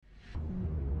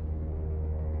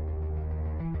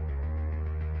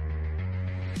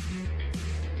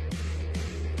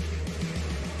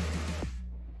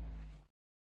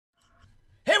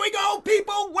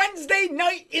people? Wednesday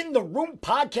night in the room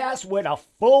podcast with a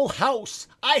full house.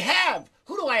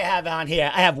 Who do I have on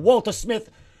here? I have Walter Smith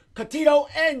Cotito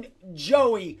and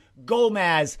Joey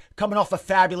Gomez coming off a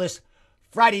fabulous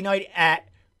Friday night at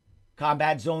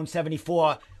Combat Zone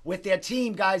 74 with their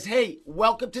team, guys. Hey,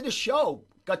 welcome to the show.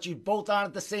 Got you both on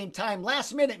at the same time.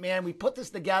 Last minute, man. We put this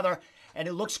together and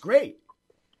it looks great.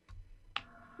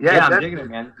 Yeah, I'm digging it,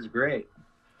 man. This is great.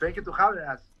 Thank you to having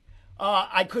us.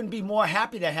 I couldn't be more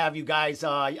happy to have you guys.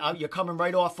 You're coming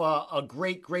right off a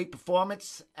great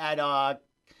performance at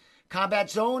Combat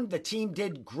Zone. The team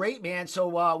did great, man.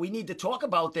 So we need to talk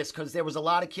about this because there was a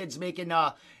lot of kids making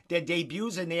their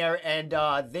debuts in there, and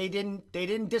they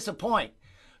didn't disappoint.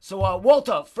 So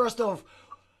Walter, first off,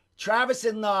 Travis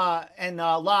and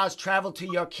Laz traveled to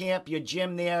your camp, your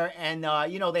gym there, and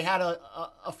they had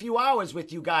a few hours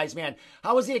with you guys, man.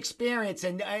 How was the experience,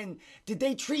 and did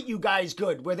they treat you guys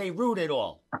good? Were they rude at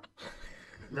all?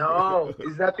 No,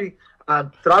 exactly.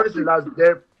 Travis and Laz,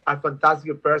 they're a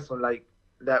fantastic person. Like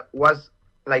that was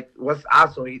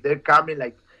awesome. They're coming.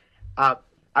 Like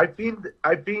I think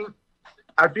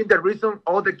the reason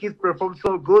all the kids perform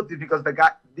so good is because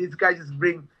these guys just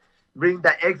bring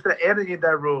the extra energy in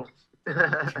that room.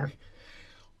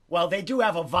 Well, they do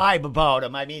have a vibe about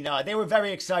them. I mean, they were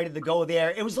very excited to go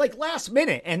there. It was like last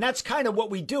minute, and that's kind of what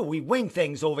we do. We wing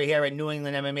things over here at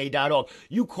NewEnglandMMA.org.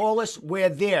 You call us, we're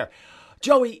there.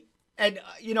 Joey, and,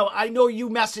 I know you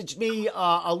messaged me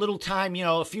a little time,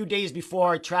 a few days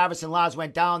before Travis and Laz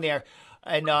went down there.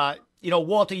 And,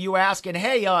 Walter, you were asking,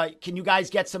 hey, can you guys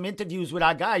get some interviews with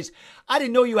our guys? I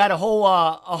didn't know you had a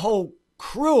whole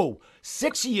crew.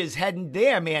 6 years heading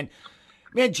there, man.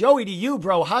 Man, Joey, to you,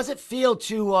 bro, how's it feel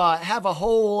to have a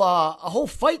whole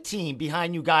fight team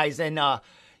behind you guys and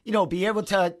be able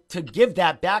to give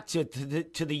that back to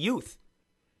the youth?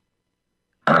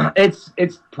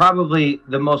 It's probably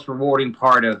the most rewarding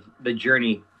part of the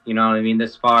journey. You know what I mean?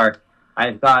 This far,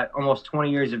 I've got almost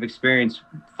 20 years of experience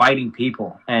fighting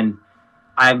people, and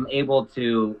I'm able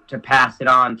to pass it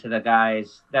on to the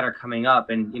guys that are coming up,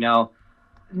 and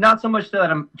not so much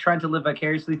that I'm trying to live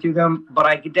vicariously through them, but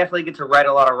I could definitely get to right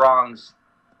a lot of wrongs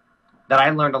that I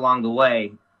learned along the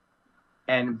way.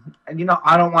 And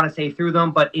I don't want to say through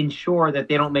them, but ensure that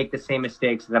they don't make the same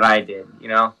mistakes that I did,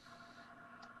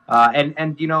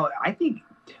 I think,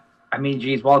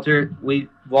 geez,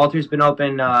 Walter's been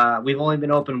open, we've only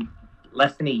been open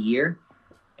less than a year.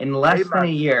 In less than a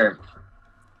year,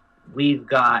 we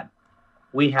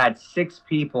had 6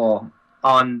 people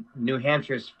on New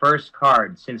Hampshire's first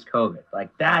card since COVID.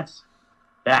 Like that's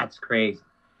crazy.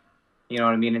 You know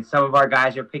what I mean? And some of our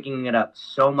guys are picking it up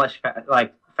so much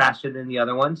faster than the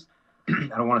other ones.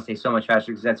 I don't want to say so much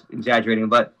faster because that's exaggerating,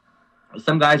 but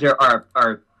some guys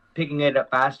are picking it up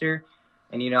faster.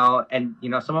 And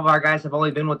some of our guys have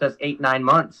only been with us 8-9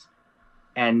 months,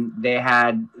 and they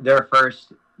had their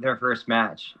first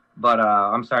match. But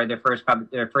their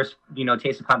first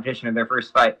taste of competition or their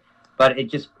first fight. But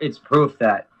it's proof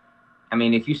that,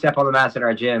 if you step on the mats at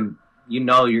our gym,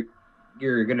 you're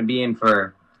going to be in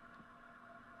for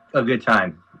a good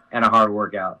time and a hard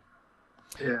workout.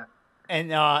 Yeah. And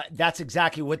that's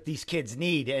exactly what these kids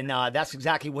need. And that's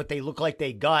exactly what they look like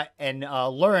they got and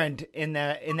learned in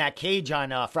that cage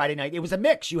on Friday night. It was a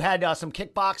mix. You had some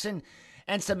kickboxing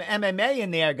and some MMA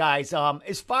in there, guys.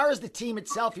 As far as the team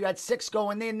itself, you had 6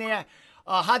 going in there.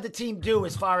 How'd the team do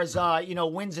as far as,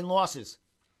 wins and losses?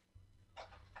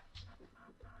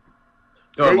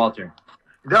 Go ahead, Walter.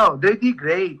 No, they did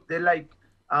great. They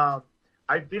I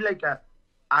feel like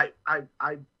I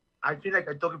feel like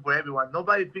I'm talking for everyone.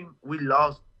 Nobody think we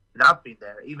lost nothing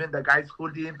there. Even the guys who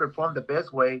didn't perform the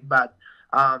best way, but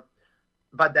by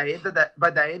the end of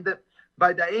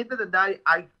the night,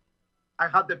 I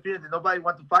have the feeling that nobody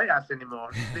want to fight us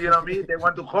anymore. You know what I mean? They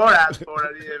want to hurt us for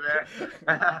a little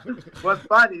bit. It was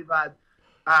funny, but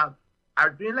I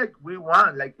feel like we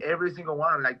won, like every single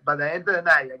one. Like by the end of the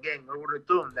night, again, we will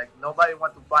return. Like nobody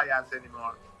want to fight us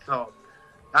anymore. So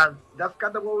that's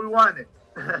kind of what we wanted.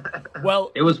 Well,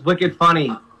 it was wicked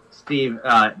funny, Steve.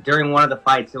 During one of the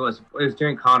fights, it was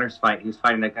during Connor's fight. He was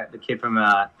fighting the kid from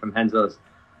Henzo's.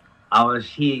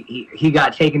 He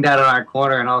got taken down in our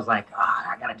corner, and I was like,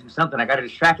 I gotta do something. I gotta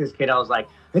distract this kid. I was like,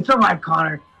 it's all right,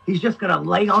 Connor. He's just going to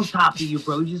lay on top of you,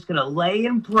 bro. He's just going to lay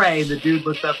and pray. The dude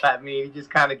looked up at me. He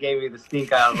just kind of gave me the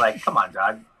stink eye. I was like, come on,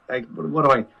 dog. Like,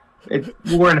 what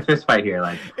We're in a fist fight here,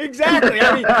 like. Exactly.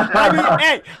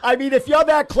 Hey, if you're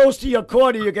that close to your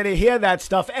corner, you're gonna hear that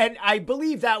stuff. And I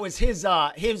believe that was his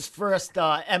first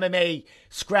MMA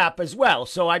scrap as well.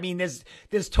 So I mean, there's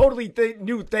totally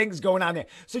new things going on there.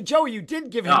 So Joey, you did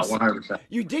give him 100%.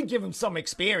 You did give him some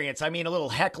experience. I mean, a little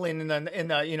heckling in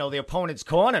the the opponent's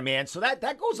corner, man. So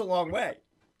that goes a long way.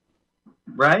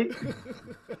 Right.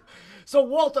 So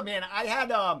Walter, man, I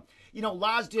had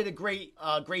Laz did a great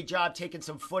job taking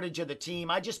some footage of the team.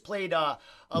 I just played a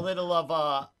little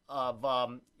of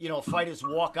fighters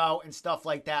walk out and stuff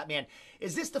like that, man.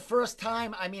 Is this the first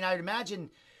time? I mean, I'd imagine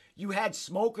you had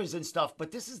smokers and stuff,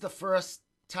 but this is the first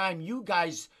time you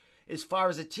guys, as far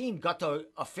as a team, got to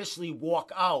officially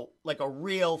walk out, like a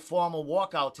real formal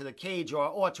walkout to the cage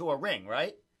or to a ring,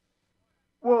 right?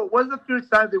 Well, what's the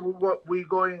first time that we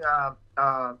going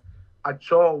a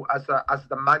show as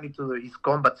the magnitude is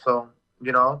Combat Zone,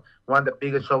 one of the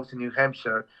biggest shows in New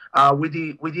Hampshire. We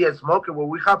did a smoker where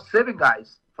we have 7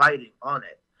 guys fighting on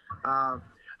it.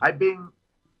 I've been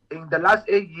in the last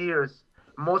 8 years.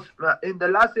 Most of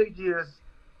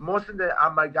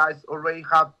my guys already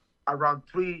have around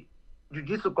 3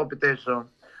 jiu-jitsu competition.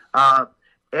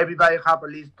 Everybody have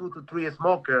at least 2 to 3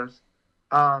 smokers.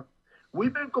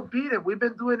 We've been competing. We've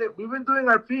been doing it. We've been doing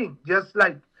our thing. Just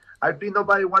like I think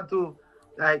nobody want to,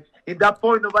 in that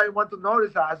point, nobody want to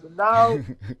notice us. And now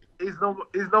it's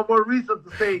no more reason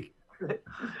to say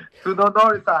to not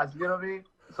notice us. You know what I mean?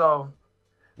 So.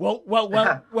 Well,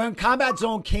 when Combat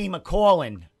Zone came a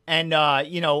calling, and I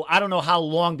don't know how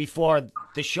long before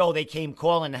the show they came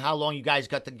calling and how long you guys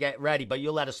got to get ready, but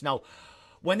you'll let us know.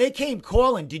 When they came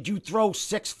calling, did you throw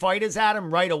 6 fighters at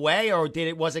them right away, or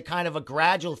was it kind of a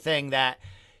gradual thing that,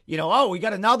 we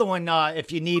got another one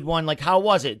if you need one? Like, how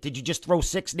was it? Did you just throw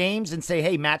 6 names and say,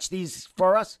 hey, match these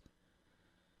for us?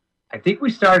 I think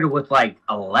we started with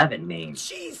 11 names.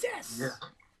 Jesus.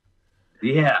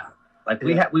 Yeah.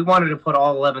 We wanted to put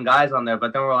all 11 guys on there,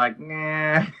 but then we're like,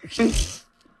 nah.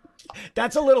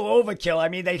 That's a little overkill. I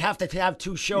mean, they'd have to have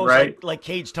 2 shows right? like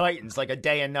Cage Titans, like a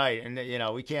day and night, and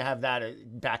we can't have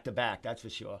that back to back. That's for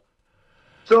sure.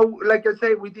 So, like I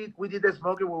say, we did the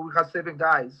smoking where we have 7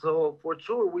 guys. So for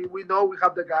sure, we know we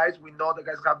have the guys. We know the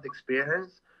guys have the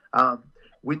experience.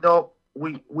 We know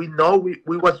we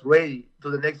was ready to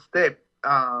the next step.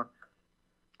 And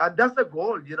that's the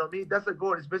goal. You know what I mean? That's the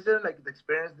goal, especially like the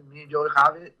experience that me and Joey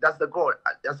have. That's the goal.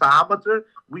 As an amateur,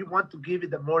 we want to give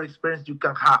it the more experience you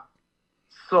can have.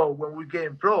 So when we get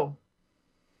in pro,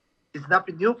 it's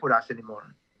nothing new for us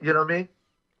anymore. You know what I mean?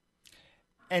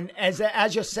 And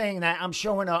as you're saying that, I'm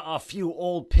showing a few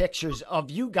old pictures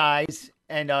of you guys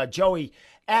and Joey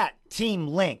at Team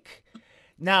Link.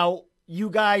 Now, you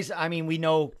guys, I mean, we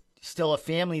know still a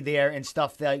family there and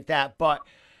stuff like that, but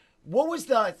what was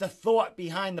the thought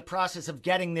behind the process of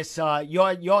getting this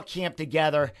your camp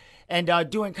together and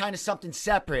doing kind of something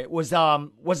separate? Was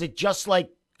it just like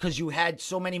because you had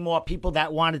so many more people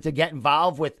that wanted to get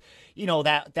involved with,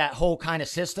 that whole kind of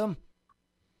system?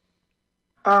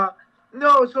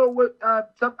 No, so I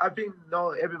think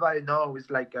everybody knows it's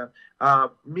like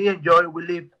me and Joey, we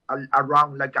live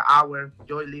around like an hour.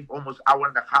 Joey live almost hour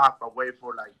and a half away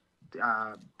for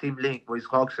Team Link with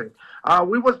Hoxton.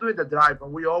 We was doing the drive,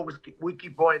 and we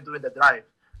keep going doing the drive.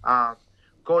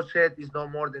 Coach said is no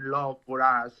more than love for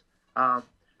us.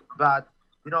 But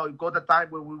it got a time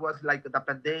where we was like the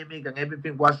pandemic and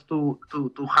everything was too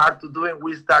hard to do, and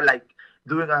we start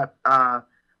doing our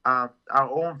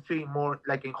own thing more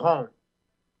like in home.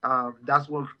 That's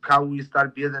how we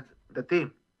start building the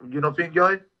team. You know, think,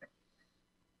 Joey?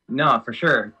 No, for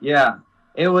sure. Yeah.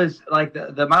 It was like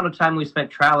the amount of time we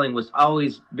spent traveling was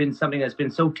always been something that's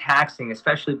been so taxing,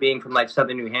 especially being from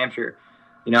Southern New Hampshire,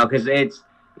 because it's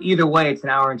either way, it's an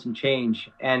hour and some change.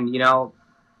 And,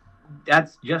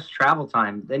 that's just travel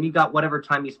time. Then you got whatever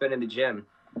time you spend in the gym,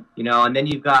 and then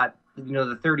you've got,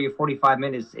 the 30 or 45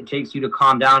 minutes it takes you to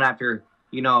calm down after,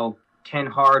 10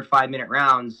 hard 5-minute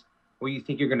rounds where you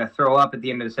think you're going to throw up at the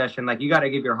end of the session. Like, you got to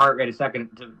give your heart rate a second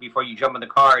before you jump in the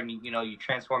car and, you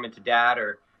transform into dad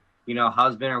or,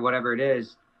 husband or whatever it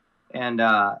is. And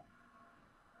and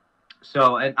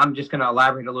I'm just going to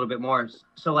elaborate a little bit more.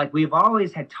 So, we've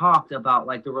always had talked about,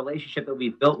 the relationship that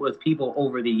we've built with people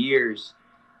over the years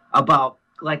about,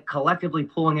 collectively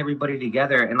pulling everybody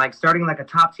together and, starting, a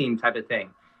top team type of thing.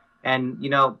 And,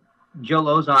 Joe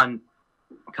Lozon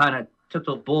kind of took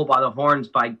the bull by the horns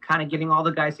by kind of getting all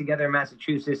the guys together in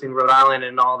Massachusetts and Rhode Island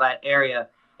and all that area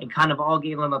and kind of all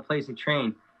gave them a place to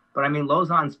train. But, I mean,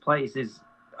 Lozon's place it's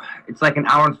an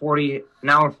hour and 40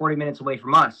 minutes away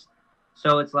from us.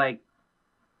 So it's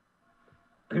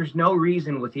there's no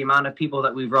reason with the amount of people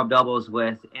that we've rubbed elbows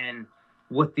with and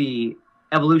with the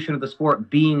evolution of the sport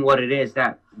being what it is,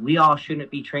 that we all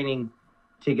shouldn't be training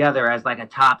together as like a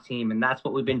top team. And that's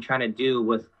what we've been trying to do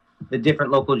with the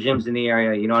different local gyms in the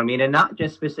area, you know what I mean? And not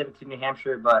just specific to New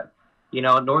Hampshire, but, you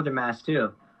know, Northern Mass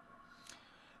too.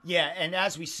 Yeah, and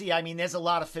as we see, I mean, there's a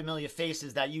lot of familiar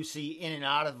faces that you see in and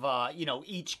out of, you know,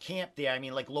 each camp there. I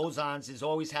mean, like Lausanne's is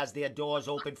always has their doors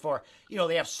open for, you know,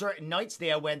 they have certain nights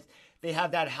there when they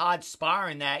have that hard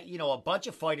sparring that, you know, a bunch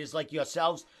of fighters like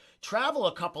yourselves travel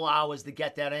a couple hours to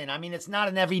get that in. I mean, it's not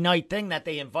an every night thing that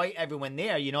they invite everyone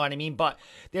there, you know what I mean? But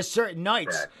there's certain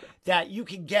nights that you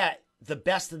can get the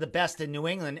best of the best in New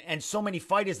England, and so many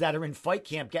fighters that are in fight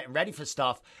camp getting ready for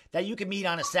stuff that you can meet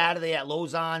on a Saturday at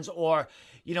Lausanne's, or,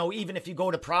 you know, even if you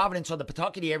go to Providence or the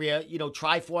Pawtucket area, you know,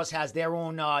 Triforce has their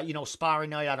own, you know,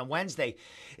 sparring night on a Wednesday.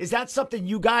 Is that something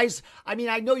you guys, I mean,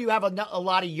 I know you have a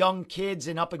lot of young kids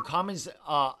and up and comers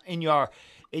in your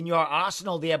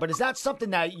arsenal there, but is that something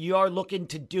that you're looking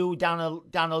to do down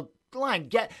the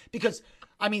line? Because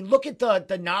I mean, look at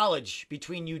the knowledge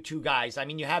between you two guys. I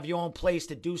mean, you have your own place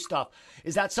to do stuff.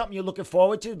 Is that something you're looking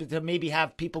forward to maybe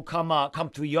have people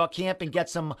come through your camp and get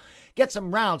some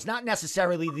rounds? Not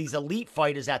necessarily these elite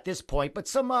fighters at this point, but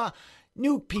some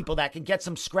new people that can get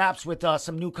some scraps with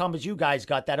some newcomers you guys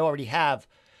got that already have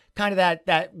kind of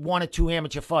that 1 or 2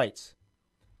 amateur fights.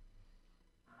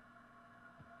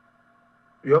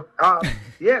 Yep.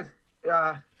 Yes.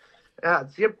 Yeah,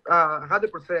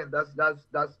 100%.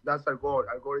 That's our goal.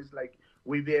 Our goal is like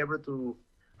we be able to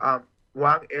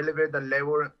one, elevate the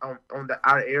level on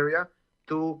our area,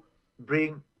 to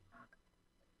bring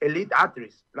elite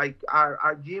athletes. Like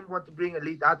our gym want to bring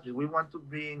elite athletes. We want to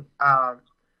bring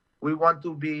we want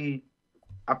to be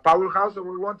a powerhouse, and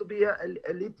we want to be an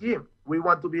elite gym. We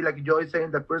want to be, like Joey said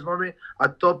in the first moment, a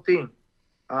top team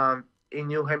in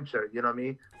New Hampshire. You know what I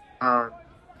mean?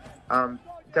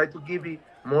 Try to give it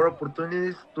more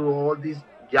opportunities to all these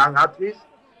young athletes.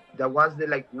 The ones that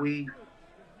like we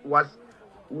wasn't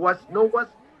not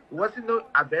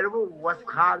available, was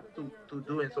hard to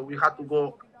do, and so we had to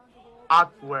go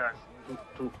outwards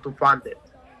to fund it.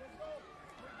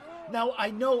 Now,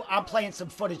 I know I'm playing some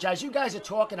footage. As you guys are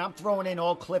talking, I'm throwing in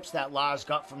all clips that Lars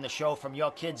got from the show, from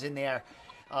your kids in there,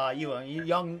 you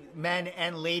young men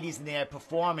and ladies in there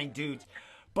performing, dudes.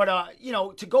 But, you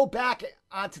know, to go back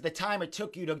onto the time it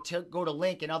took you to go to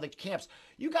Link and other camps,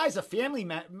 you guys are family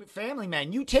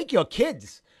men. You take your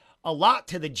kids a lot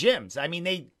to the gyms. I mean,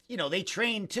 they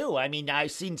train too. I mean,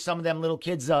 I've seen some of them little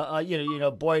kids,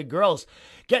 boy and girls,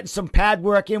 getting some pad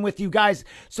work in with you guys.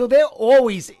 So they're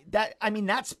always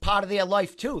that's part of their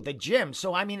life too, the gym.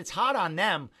 So, I mean, it's hard on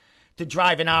them to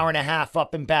drive an hour and a half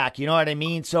up and back. You know what I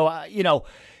mean? So,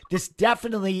 this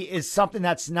definitely is something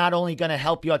that's not only going to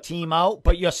help your team out,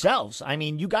 but yourselves. I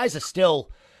mean, you guys are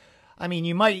still,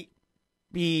 you might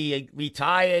be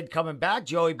retired coming back,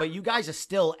 Joey, but you guys are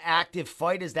still active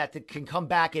fighters that can come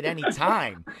back at any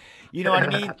time. You know what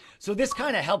I mean? So this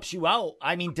kind of helps you out.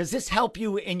 I mean, does this help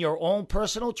you in your own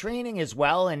personal training as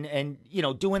well? And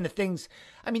doing the things,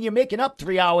 you're making up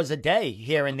 3 hours a day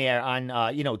here and there on,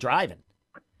 driving.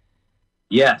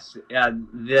 Yes,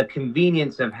 the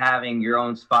convenience of having your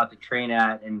own spot to train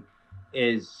at and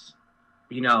is,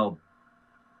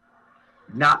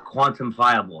 not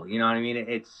quantifiable. You know what I mean?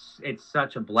 It's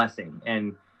such a blessing,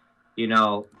 and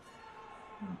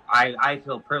I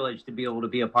feel privileged to be able to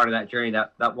be a part of that journey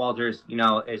that Walter's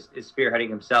is spearheading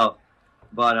himself.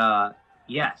 But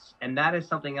yes, and that is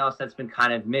something else that's been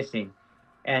kind of missing.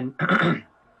 And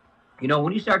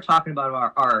when you start talking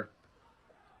about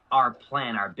our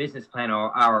plan, our business plan,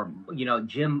 or our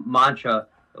gym mantra,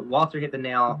 Walter hit the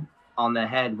nail on the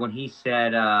head when he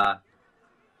said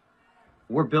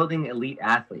we're building elite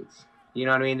athletes. You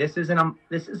know what I mean? This isn't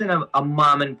a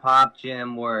mom and pop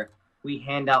gym where we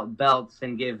hand out belts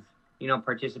and give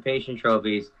participation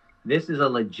trophies. This is a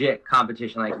legit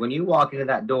competition. Like when you walk into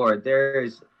that door,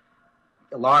 there's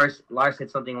Lars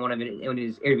said something in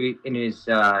his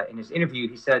interview.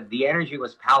 He said the energy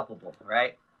was palpable,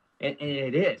 right? And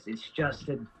it is. It's just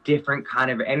a different kind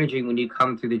of energy when you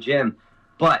come through the gym.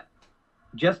 But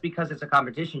just because it's a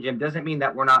competition gym doesn't mean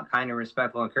that we're not kind and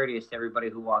respectful and courteous to everybody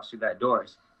who walks through that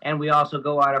doors. And we also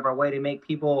go out of our way to make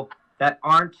people that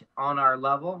aren't on our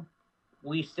level,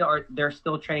 they're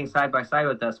still training side by side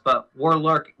with us, but we're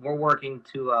working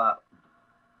to our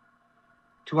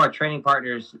training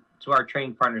partners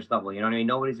level. You know what I mean?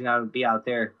 Nobody's gonna be out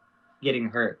there getting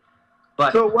hurt.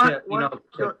 But so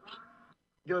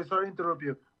Joey, sorry to interrupt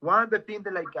you. One of the things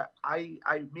that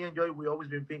me and Joey, we always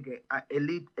been thinking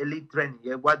elite training.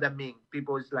 Yeah, what that mean?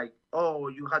 People is like, oh,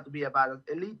 you have to be about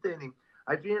elite training.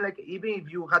 I feel like even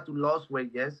if you had to lose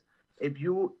weight, yes, if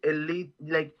you elite,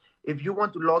 like if you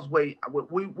want to lose weight,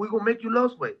 we will make you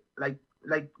lose weight. Like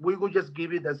we will just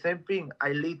give you the same thing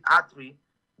elite athlete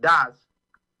does,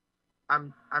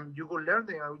 and you go learn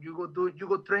it, and you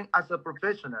go train as a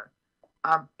professional.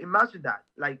 Imagine that.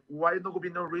 Like, why not gonna be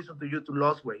no reason to you to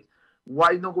lose weight?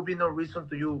 Why not gonna be no reason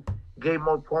to you gain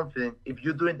more confidence if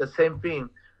you're doing the same thing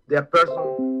that a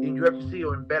person in UFC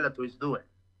or in Bellator is doing?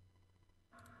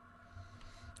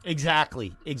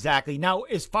 Exactly. Now,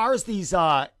 as far as these,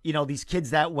 these kids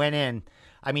that went in,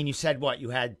 I mean, you said what you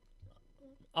had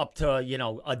up to,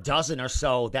 a dozen or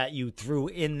so that you threw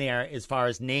in there as far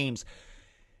as names.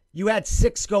 You had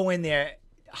 6 go in there.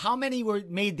 How many were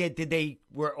made? Did they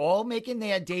were all making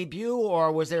their debut,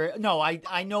 or was there? No,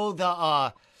 I know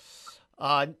the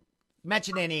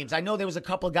mention their names. I know there was a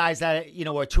couple of guys that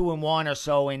were 2-1 or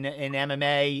so in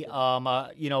MMA.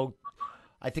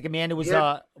 I think Amanda was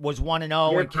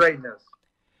 1-0.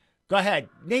 Go ahead.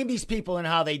 Name these people and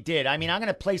how they did. I mean, I'm going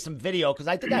to play some video because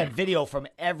I think I have video from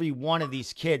every one of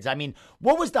these kids. I mean,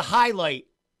 what was the highlight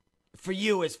for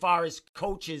you as far as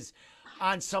coaches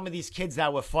on some of these kids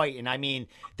that were fighting? I mean,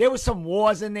 there was some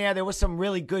wars in there. There was some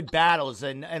really good battles.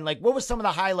 And like, what were some of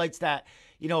the highlights that,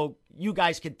 you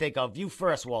guys could think of? You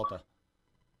first, Walter.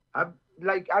 I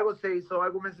would say, so I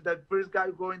would mention that first guy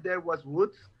going there was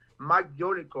Woods, Mike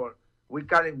Jolicoeur. We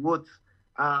call him Woods.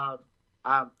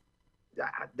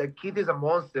 The kid is a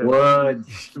monster.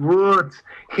 Woods.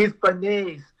 He's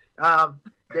Spanish.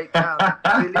 They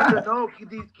let know he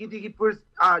did first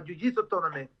jiu-jitsu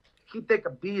tournament. He take a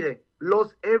beating,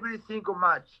 lost every single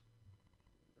match.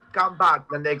 Come back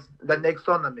the next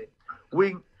tournament,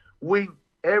 win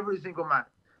every single match.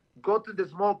 Go to the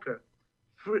smoker,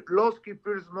 lost his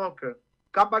first smoker.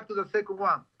 Come back to the second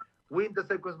one, win the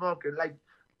second smoker. Like,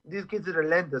 these kids are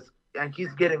relentless, and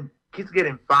he's getting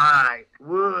fine.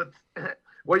 Woods.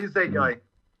 What do you say, Joey?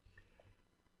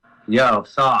 Yo,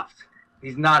 soft.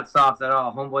 He's not soft at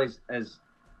all. Homeboy's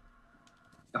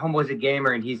a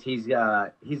gamer, and he's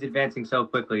advancing so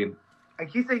quickly. And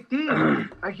he's 18.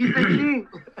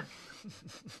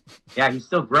 Yeah, he's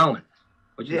still growing,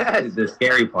 which is the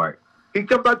scary part. He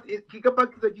come back to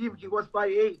the gym. He was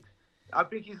 5'8". I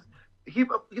think he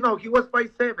was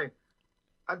 5'7".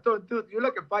 I told, dude, you're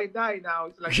like a 5'9" now.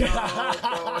 It's like,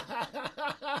 no.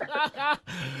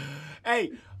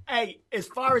 Hey, as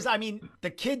far as, I mean, the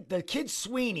kid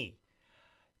Sweeney,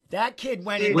 that kid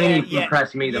went in there. Sweeney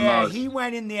impressed me the most. He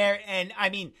went in there, and I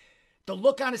mean, the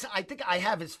look on his, I think I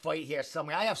have his fight here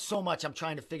somewhere. I have so much I'm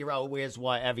trying to figure out where's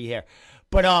what every here.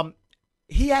 But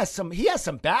he has some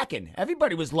backing.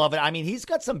 Everybody was loving it. I mean, he's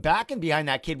got some backing behind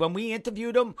that kid. When we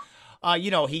interviewed him,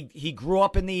 he grew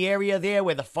up in the area there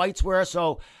where the fights were,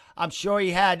 so I'm sure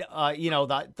he had,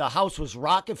 the house was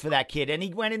rocking for that kid, and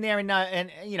he went in there and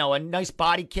a nice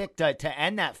body kick to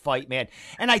end that fight, man.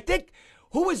 And I think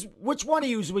which one of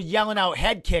you was yelling out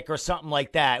head kick or something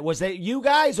like that? Was it you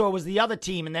guys or was the other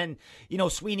team? And then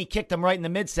Sweeney kicked him right in the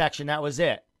midsection. That was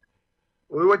it.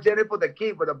 We were yelling for the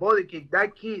kick, for the body kick.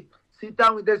 That kid sit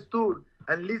down in the stool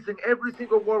and listen every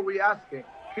single word we ask him.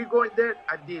 He go in there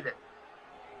and did it.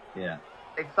 Yeah.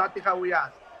 Exactly how we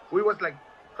asked. We was like,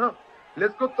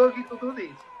 let's go tell him to do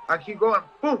this. And he go and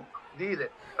boom, did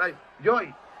it. Like,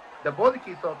 Joy, the body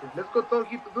kick's open. Let's go tell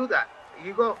him to do that.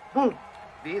 He go, boom,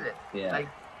 did it. Yeah. Like,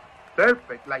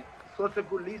 perfect. Like, such a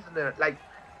good listener. Like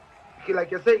I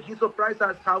said, he surprised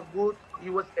us how good he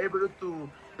was able to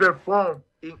perform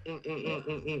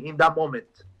in that moment.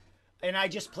 And I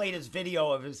just played his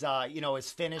video of his,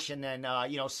 his finish, and then, a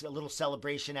little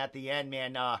celebration at the end,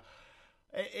 man.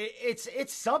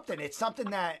 It's something. It's something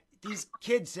that these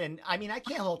kids, and I mean, I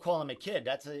can't call him a kid.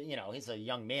 That's he's a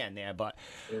young man there, but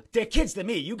they're kids to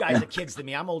me. You guys are kids to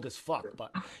me. I'm old as fuck,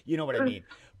 but you know what I mean.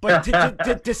 But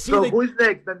to see so who's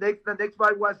next? The next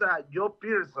fight was Joe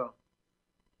Peterson.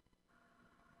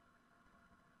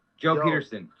 Joe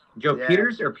Peterson. Joe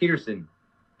Peters or Peterson?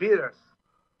 Peters.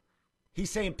 He's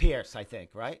saying Pierce, I think,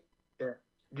 right? Yeah.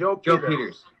 Joe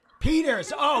Peters.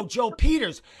 Peters. Oh, Joe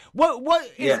Peters. What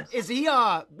is he?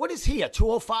 What is he? A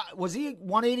 205? Was he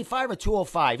 185 or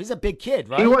 205? He's a big kid,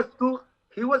 right? He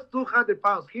was 200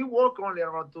 pounds. He walked only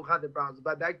around 200 pounds,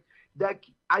 but that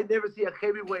I never see a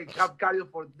heavyweight have cardio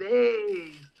for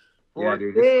days.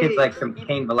 Dude, this kid's like some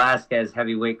Cain Velasquez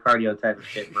heavyweight cardio type of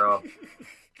shit, bro.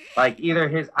 Like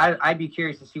either I'd be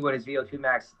curious to see what his VO2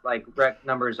 max like rec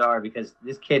numbers are, because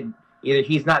this kid, either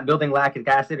he's not building lactic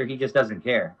acid or he just doesn't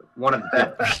care. One of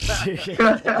the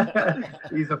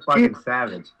two. He's a fucking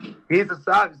savage. He's a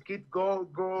savage. Kid, go.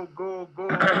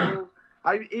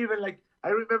 I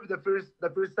remember the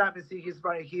first time I see his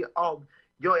fight, I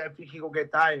think he gonna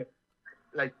get tired.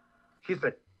 Like, he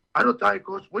said, "I'm not tired,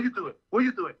 coach. What you doing?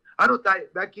 I know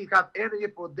that kid have energy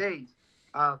for days.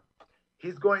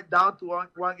 He's going down to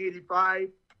 185.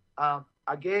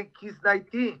 Again, he's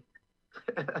 19.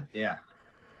 Yeah.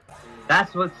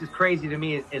 That's what's just crazy to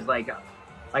me is like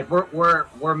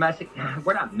we're messing.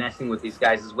 We're not messing with these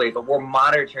guys' weight, but we're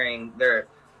monitoring their,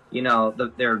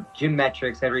 their gym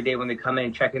metrics every day when they come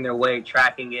in, checking their weight,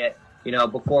 tracking it,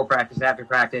 before practice, after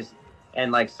practice,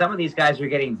 and like some of these guys are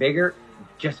getting bigger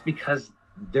just because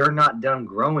they're not done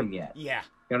growing yet. Yeah.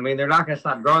 You know what I mean? They're not going to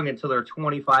stop growing until they're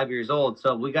 25 years old.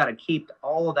 So we got to keep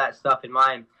all of that stuff in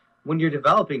mind when you're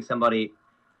developing somebody,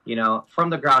 from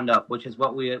the ground up, which is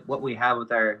what we have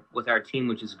with our team,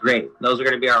 which is great. Those are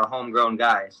going to be our homegrown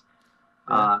guys.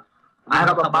 I have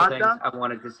a couple things I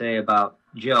wanted to say about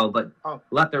Joe, but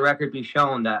let the record be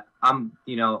shown that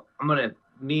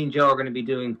me and Joe are going to be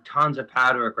doing tons of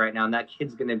pad work right now, and that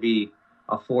kid's going to be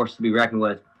a force to be reckoned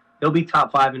with. He'll be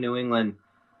top 5 in New England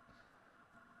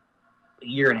a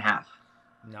year and a half.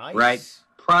 Nice. Right?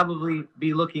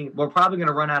 We're probably going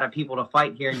to run out of people to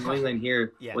fight here in New England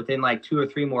here within like 2 or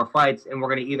 3 more fights, and we're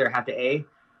going to either have to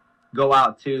go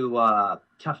out to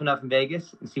Tough Enough in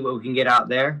Vegas and see what we can get out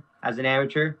there as an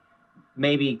amateur,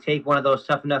 maybe take one of those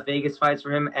Tough Enough Vegas fights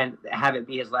for him and have it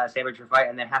be his last amateur fight,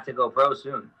 and then have to go pro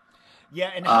soon.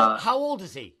 Yeah, and how old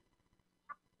is he?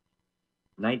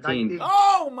 19.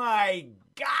 Oh my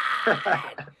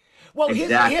God! Well,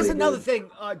 Exactly, here's another dude. thing,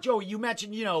 Joey. You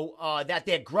mentioned, that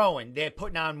they're growing. They're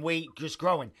putting on weight, just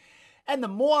growing. And the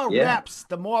more reps,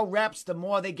 the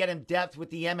more they get in depth with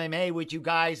the MMA with you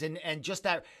guys, and just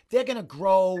that they're gonna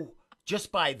grow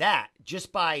just by that,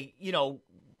 just by the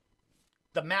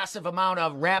massive amount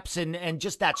of reps and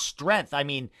just that strength. I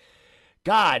mean,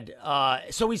 God.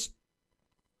 So he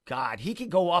could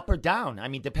go up or down. I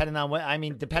mean, depending on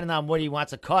what he wants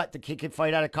to cut, the kid could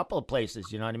fight at a couple of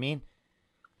places. You know what I mean?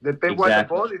 Depends what the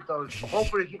body does.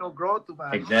 Hopefully he don't grow too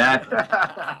much. Exactly.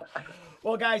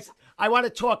 Well, guys, I want to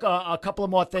talk a couple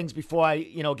of more things before I,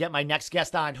 get my next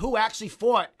guest on, who actually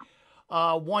fought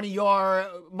one of your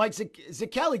Mike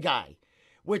Zakelli guy,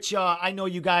 which I know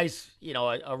you guys,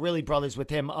 are really brothers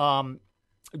with him.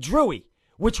 Drewy,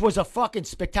 which was a fucking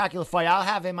spectacular fight. I'll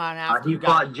have him on after. He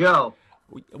fought Joe.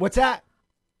 What's that?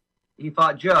 He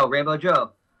fought Joe, Rainbow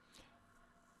Joe.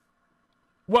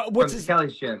 What's his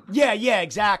Kelly's gym? Yeah,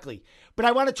 exactly. But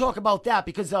I want to talk about that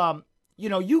because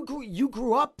you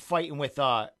grew up fighting with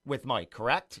Mike,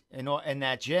 correct? In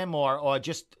that gym or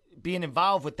just being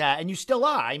involved with that, and you still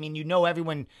are. I mean,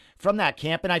 everyone from that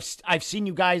camp, and I've seen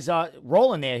you guys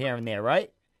rolling there here and there,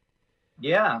 right?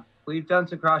 Yeah, we've done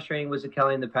some cross training with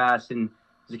Zakelli in the past, and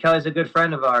Zakelli's a good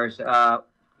friend of ours.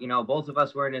 Both of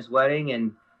us were in his wedding,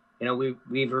 and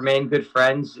we've remained good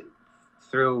friends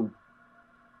through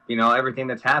everything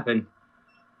that's happened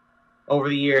over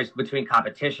the years between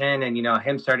competition and,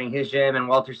 him starting his gym and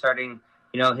Walter starting,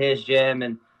 his gym.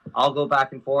 And I'll go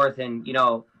back and forth and,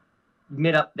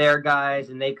 meet up their guys,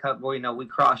 and they come, we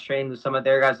cross train with some of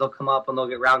their guys. They'll come up and they'll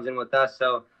get rounds in with us.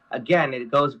 So again, it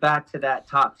goes back to that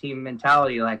top team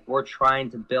mentality. Like, we're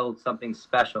trying to build something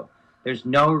special. There's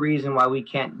no reason why we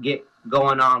can't get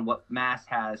going on what Mass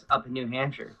has up in New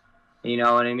Hampshire. You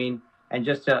know what I mean? And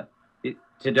just to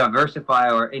diversify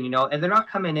and they're not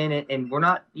coming in and we're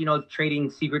not,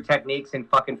 trading secret techniques and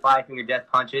fucking 5-finger death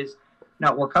punches.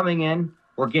 No, we're coming in,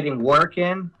 we're getting work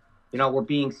in, we're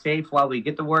being safe while we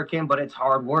get the work in, but it's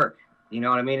hard work. You know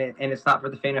what I mean? And it's not for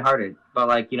the faint of hearted.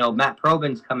 But Matt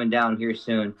Probin's coming down here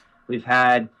soon. We've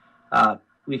had Dennis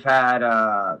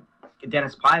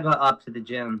Paiva up to the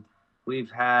gym. We've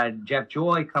had Jeff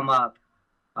Joy come up.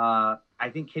 I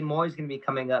think Ken Moy's going to be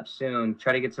coming up soon.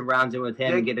 Try to get some rounds in with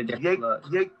him and get a different look.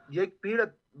 Jake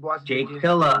Pilla was Jake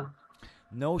Pilla.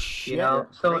 No shit.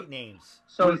 Great names.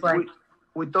 So it's like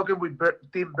we're talking with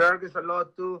Tim Burgess a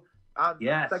lot too.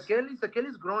 Yes.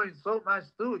 Zakelli's growing so much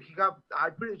too.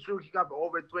 I'm pretty sure he got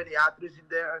over 20 athletes in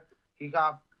there. He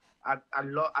got a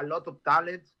lot of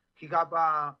talent. He got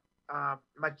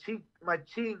Machine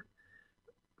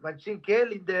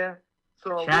Kelly in there.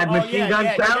 So Chad Machine Gun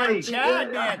Kelly.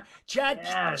 Chad, man. Chad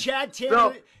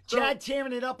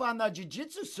tearing it up on the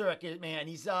jiu-jitsu circuit, man.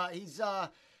 He's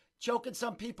choking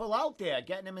some people out there,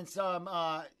 getting him in some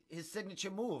his signature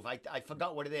move. I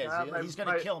forgot what it is. He's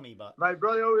gonna kill me, but my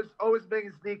brother always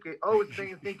being sneaky,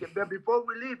 But before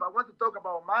we leave, I want to talk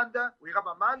about Amanda. We have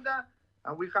Amanda,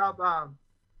 and we have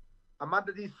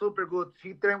Amanda. Is super good.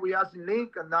 She trained with us in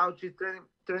Link, and now she's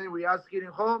training with us here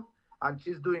in home, and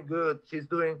she's doing good. She's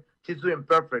doing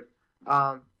perfect.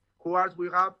 Who else we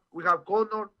have? We have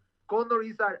Connor. Connor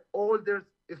is our older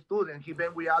student. He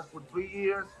been with us for 3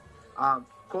 years.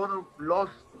 Connor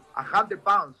lost 100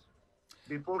 pounds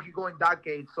before he go in that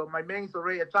cage. So my man is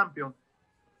already a champion.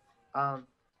 And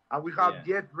we have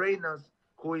Yeah. Jeff Reynolds,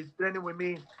 who is training with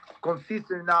me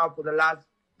consistent now for the last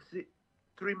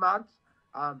 3 months.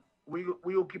 We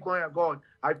will keep on going.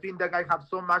 I think that guy have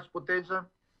so much potential,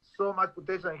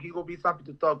 and he will be something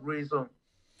to talk really soon.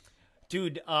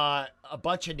 Dude, a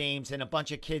bunch of names and a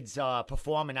bunch of kids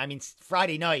performing. I mean,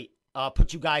 Friday night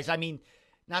put you guys. I mean,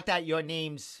 not that your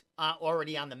names are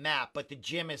already on the map, but the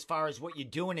gym, as far as what you're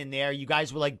doing in there, you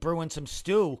guys were like brewing some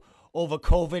stew over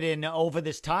COVID and over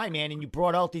this time, man. And you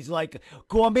brought out these like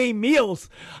gourmet meals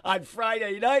on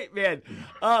Friday night, man.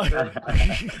 And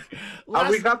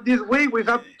we have this week, we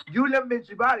have Julian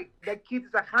Menchibari. That kid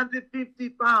is 150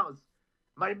 pounds.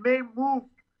 My main move,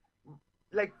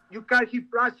 like you can't hit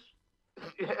flash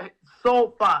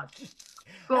so fast.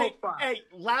 Fast. Hey,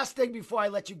 last thing before I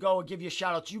let you go and give you a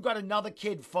shout out. You got another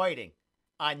kid fighting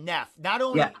on Neff. Not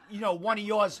only, one of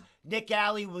yours, Nick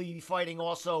Alley, will be fighting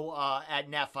also at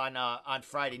Neff on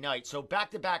Friday night. So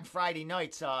back-to-back Friday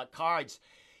nights cards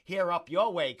here up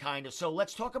your way, kind of. So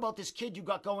let's talk about this kid you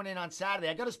got going in on Saturday.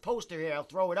 I got his poster here. I'll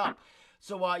throw it up.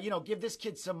 So, give this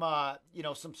kid some,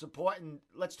 some support, and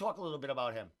let's talk a little bit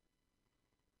about him.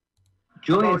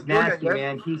 Julian's nasty,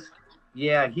 man. He's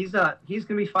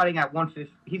gonna be fighting at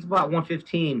 150. He's about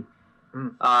 115.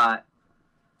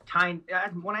 Tiny.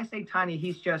 When I say tiny,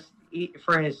 he's a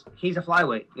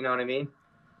flyweight. You know what I mean?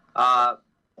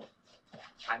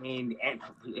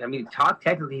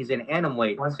 Technically he's an atom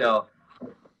weight. So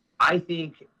I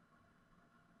think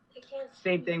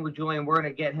same thing with Julian. We're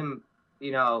gonna get him,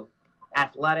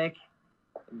 athletic,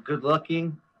 good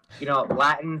looking,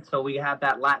 Latin. So we have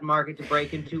that Latin market to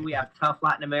break into. We have tough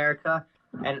Latin America.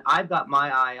 And I've got my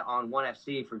eye on ONE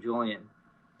FC for Julian.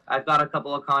 I've got a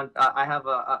couple of I have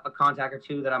a contact or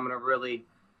two that I'm going to really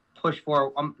push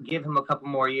for. Give him a couple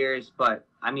more years. But,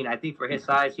 I think for his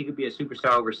size, he could be a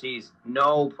superstar overseas.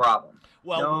 No problem.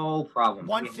 Well, no problem.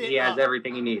 He has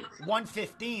everything he needs.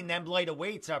 115, them lighter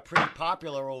weights are pretty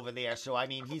popular over there. So,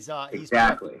 he's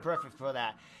exactly perfect for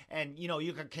that. And,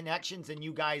 you got connections and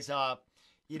you guys,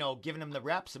 giving him the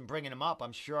reps and bringing him up.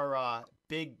 I'm sure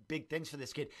big things for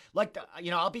this kid. Like,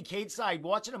 I'll be cage side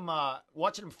watching him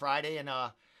Friday and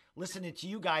listening to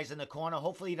you guys in the corner.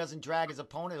 Hopefully he doesn't drag his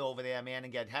opponent over there, man,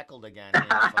 and get heckled again.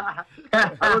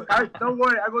 Don't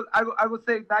worry. I will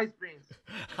say nice things.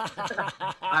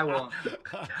 I won't.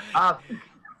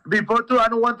 Before too, I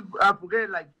don't want to forget.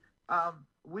 Like,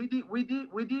 we did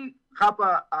have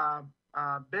a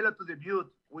Bellator debut.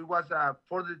 We was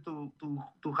fortunate to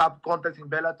have contacts in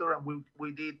Bellator, and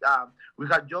we did. We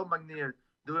had John McNeil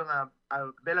doing a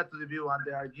Bellator debut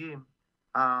under our gym.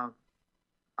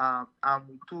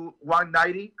 To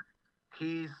 190,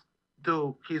 he's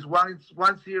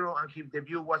 1-0, and his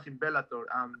debut was in Bellator.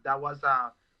 That was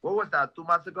what was that, 2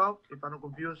 months ago, if I'm not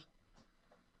confused.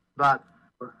 But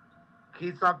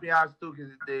he's something else too.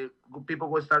 The people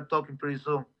will start talking pretty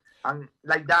soon, and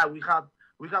like that we have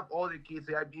all the kids.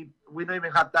 We don't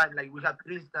even have time. Like we have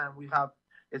Tristan, we have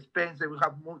Spencer, we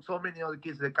have so many other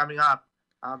kids that are coming up.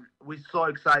 We're so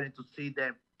excited to see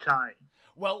them shine.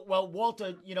 Well,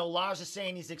 Walter, Lars is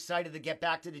saying he's excited to get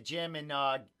back to the gym and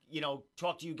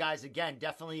talk to you guys again.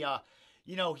 Definitely,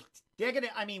 they're gonna.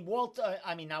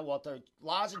 Not Walter.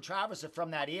 Lars and Travis are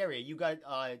from that area. You got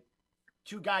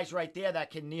two guys right there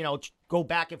that can go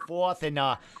back and forth and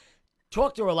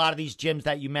talk to a lot of these gyms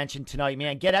that you mentioned tonight,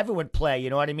 man. Get everyone play, you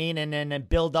know what I mean, and then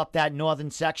build up that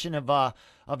northern section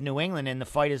of New England and the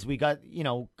fighters we got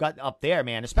up there,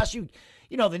 man. Especially,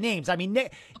 the names.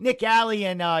 Nick Alley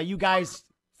and you guys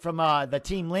from the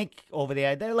Team Link over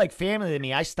there, they're like family to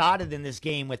me. I started in this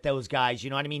game with those guys,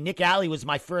 you know what I mean. Nick Alley was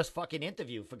my first fucking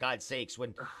interview, for God's sakes,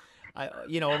 when when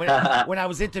I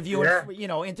was interviewing,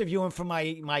 interviewing for my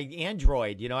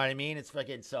Android, you know what I mean. It's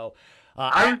fucking so.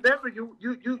 I remember you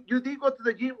did go to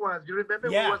the gym once. You remember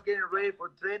we was getting ready for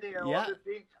training and all the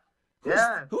things.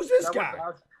 Who's this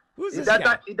guy? Who's this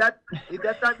guy? In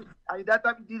that time,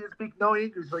 you didn't speak no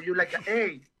English, so you're like,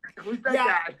 hey, who's that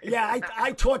guy? Yeah,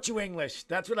 I taught you English.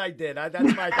 That's what I did.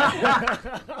 That's my.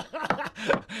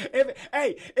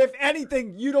 If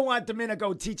anything, you don't want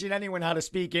Domenico teaching anyone how to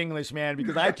speak English, man,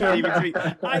 because I can't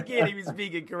even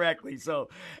speak it correctly. So,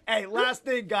 hey, last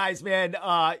thing, guys, man.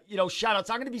 Shout outs.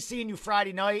 I'm gonna be seeing you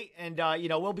Friday night, and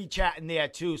we'll be chatting there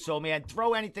too. So, man,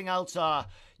 throw anything else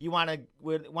you want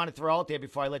to throw out there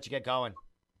before I let you get going.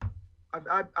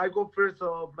 I go first.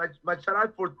 So my shout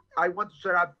out I want to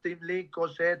shout out Team Link,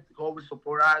 Coach Ed, who always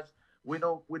support us. We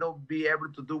don't be able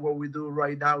to do what we do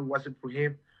right now. It wasn't for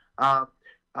him.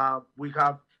 We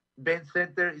have Ben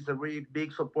Center is a really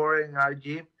big supporter in our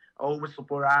gym. Always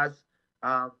support us.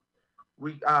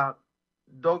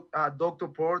 Dr.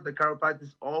 Port, the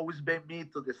chiropractor, always been me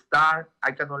to the start.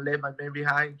 I cannot leave my man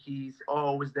behind. He's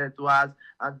always there to us.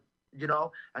 And,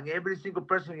 and every single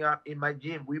person in my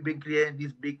gym, we've been creating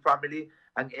this big family.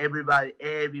 And everybody,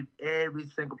 every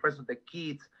single person, the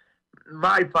kids,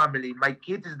 my family, my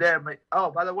kid is there.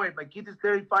 By the way, my kid is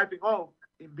 35 and old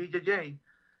in BJJ.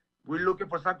 We're looking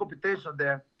for some competition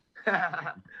there.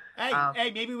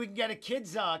 Hey, maybe we can get a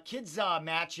kids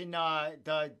match in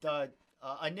the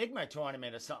Enigma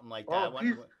tournament or something like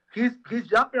that. He's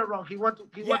jumping around. He wants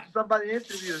somebody to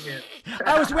interview him.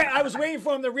 I was waiting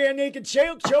for him to rear naked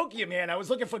choke you, man. I was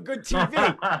looking for good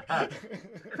TV.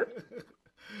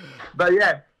 But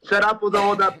yeah, shout out to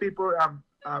all that people.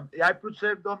 I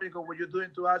appreciate, Dominico, what you're doing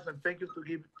to us, and thank you to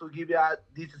give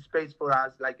this space for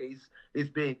us. Like it's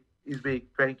big. It's big.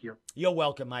 Thank you. You're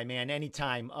welcome, my man.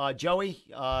 Anytime. Joey,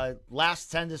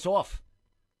 send us off.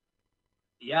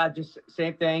 Yeah, just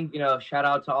same thing. Shout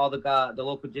out to all the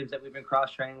local gyms that we've been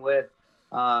cross training with,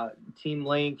 Team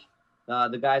Link,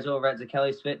 the guys over at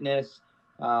Zakelli's Fitness,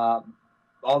 all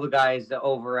the guys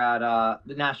over at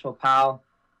the National Pal.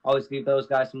 Always give those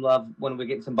guys some love when we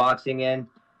get some boxing in.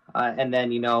 And then,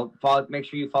 make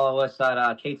sure you follow us at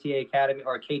KTA Academy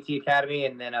or KT Academy,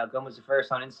 and then Gomez the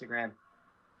First on Instagram.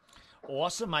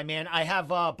 Awesome, my man. I have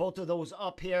both of those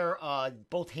up here,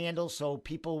 both handles, so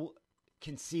people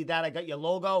can see that. I got your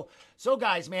logo. So,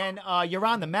 guys, man, you're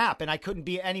on the map, and I couldn't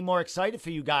be any more excited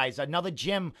for you guys. Another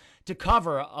gym to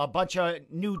cover, a bunch of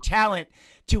new talent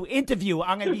to interview.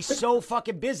 I'm going to be so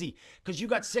fucking busy because you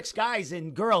got 6 guys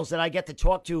and girls that I get to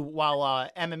talk to while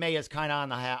MMA is kind of on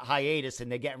the hiatus,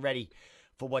 and they're getting ready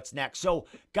for what's next. So,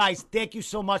 guys, thank you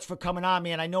so much for coming on,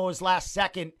 man. I know it was last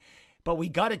second, but we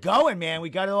got it going, man. We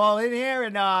got it all in here,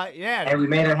 and And we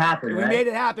made it happen, We made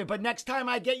it happen. But next time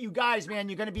I get you guys, man,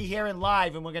 you're going to be hearing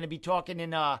live, and we're going to be talking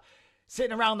and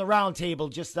sitting around the round table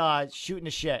just shooting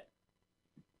the shit.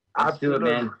 Absolutely.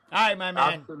 Do it, man. All right, my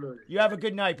man. Absolutely. You have a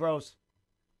good night, bros.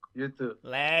 You too.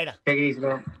 Later. Take it easy,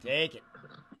 man. Take it.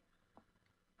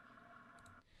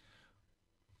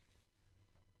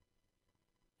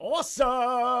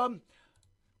 Awesome.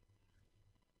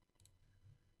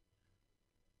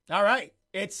 All right.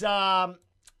 It's I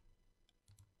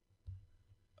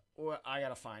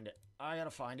gotta find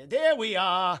it. There we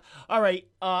are. All right.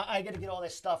 I gotta get all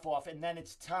this stuff off, and then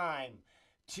it's time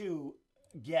to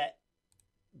get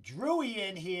Drewy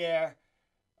in here.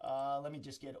 Let me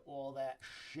just get all that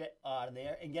shit out of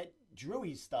there and get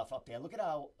Drewy's stuff up there. Look at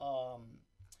how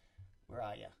where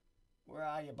are you? Where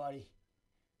are you, buddy?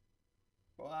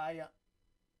 Where are you?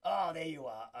 Oh, there you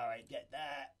are. All right, get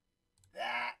that.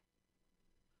 That.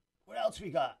 What else we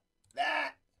got?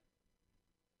 That.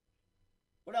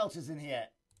 What else is in here?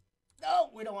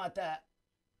 No, we don't want that.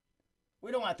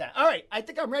 We don't want that. All right, I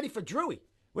think I'm ready for Drewy.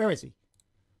 Where is he?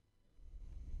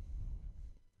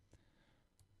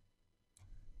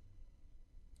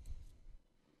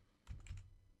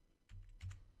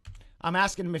 I'm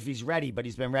asking him if he's ready, but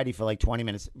he's been ready for like 20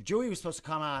 minutes. Drewy was supposed to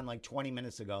come on like 20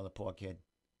 minutes ago, the poor kid.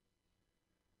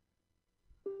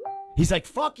 He's like,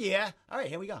 fuck yeah. All right,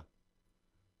 here we go.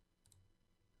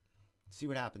 See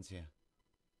what happens here.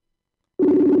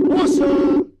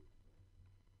 Awesome!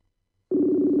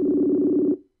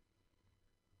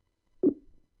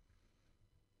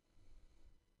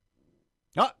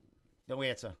 Oh, no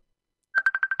answer.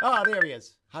 Oh, there he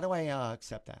is. How do I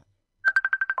accept that?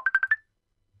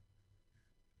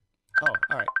 Oh,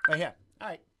 all right. Right here. All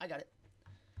right, I got it.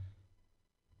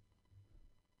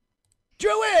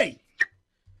 Drewy!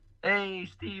 Hey,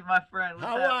 Steve, my friend.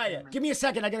 How are you? Give me a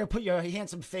second. I got to put your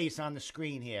handsome face on the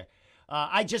screen here.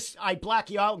 I black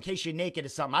you out in case you're naked or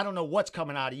something. I don't know what's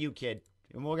coming out of you, kid.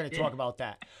 And we're going to talk about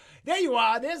that. There you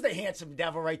are. There's the handsome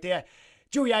devil right there.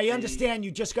 Drewy, I understand you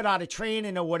just got out of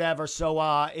training or whatever. So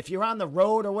if you're on the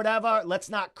road or whatever, let's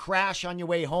not crash on your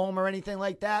way home or anything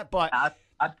like that. But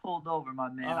I pulled over, my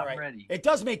man. I'm ready. It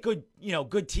does make good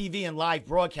TV and live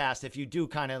broadcast if you do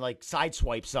kind of like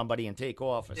sideswipe somebody and take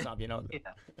off or something, Yeah.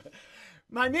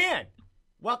 My man,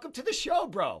 welcome to the show,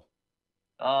 bro.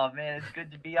 Oh, man, it's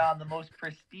good to be on the most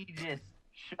prestigious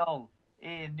show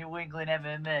in New England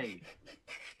MMA.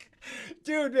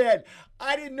 Dude, man,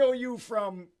 I didn't know you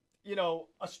from,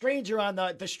 a stranger on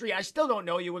the street. I still don't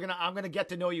know you. I'm gonna get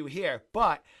to know you here,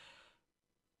 but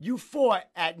you fought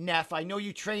at Neff. I know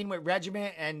you train with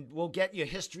Regiment, and we'll get your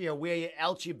history of where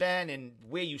else you've been and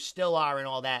where you still are and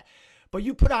all that. But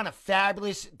you put on a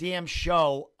fabulous damn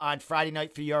show on Friday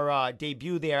night for your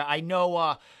debut there. I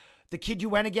know the kid you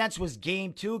went against was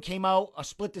game 2, came out a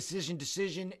split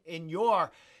decision in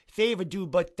your favor,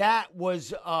 dude. But that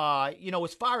was,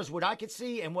 as far as what I could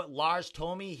see and what Lars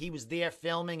told me, he was there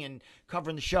filming and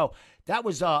covering the show. that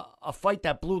was a fight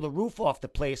that blew the roof off the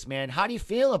place, man. How do you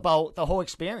feel about the whole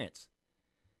experience?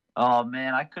 Oh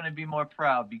man, I couldn't be more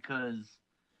proud because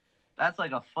that's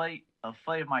like a fight of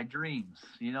my dreams.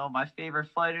 You know, my favorite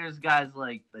fighters, guys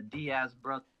like the Diaz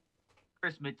brother,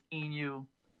 Chris Matinu.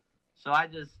 So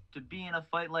to be in a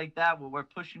fight like that where we're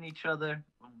pushing each other,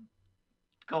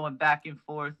 going back and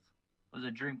forth, was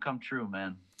a dream come true,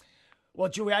 man. Well,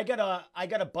 Drewy, I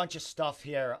got a bunch of stuff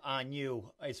here on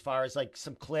you as far as like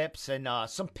some clips and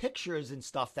some pictures and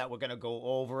stuff that we're gonna go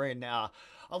over, and a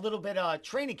little bit of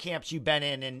training camps you've been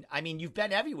in, and I mean you've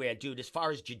been everywhere, dude. As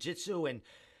far as jiu-jitsu, and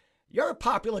you're a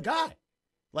popular guy.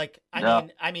 Like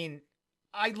I mean,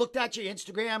 I looked at your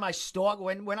Instagram. I stalk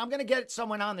when I'm gonna get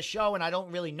someone on the show and I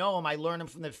don't really know them. I learn them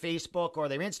from their Facebook or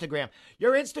their Instagram.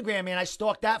 Your Instagram, man, I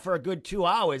stalked that for a good 2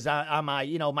 hours on my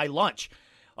my lunch.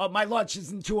 My lunch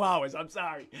is in 2 hours. I'm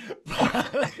sorry.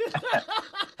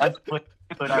 That's what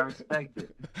I respect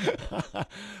it.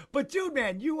 But dude,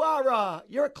 man, you're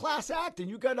a class act, and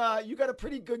you got a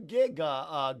pretty good gig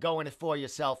going for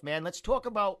yourself, man. Let's talk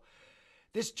about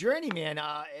this journey, man.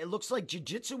 It looks like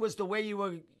jiu-jitsu was the way you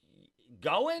were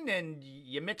going, and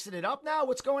you're mixing it up now.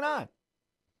 What's going on?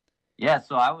 Yeah,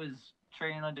 so I was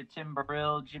training under Tim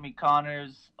Burrell, Jimmy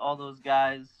Connors, all those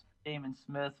guys, Damon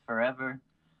Smith, forever.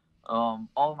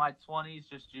 All my 20s,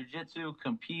 just jiu-jitsu,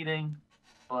 competing.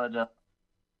 But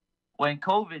when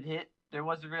COVID hit, there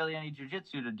wasn't really any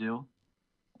jiu-jitsu to do.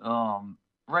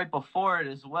 Right before it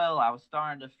as well, I was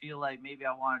starting to feel like maybe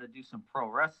I wanted to do some pro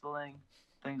wrestling,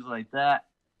 things like that.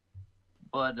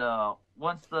 But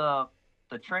once the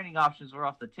training options were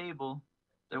off the table,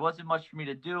 there wasn't much for me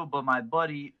to do. But my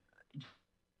buddy,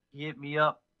 he hit me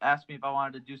up, asked me if I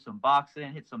wanted to do some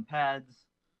boxing, hit some pads.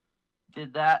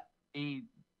 Did that.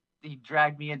 He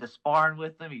dragged me into sparring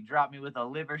with him. He dropped me with a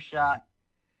liver shot,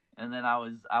 and then I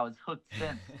was hooked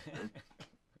since.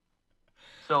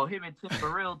 So him and Tim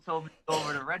Burrell told me to go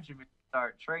over to Regiment and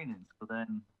start training. So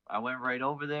then I went right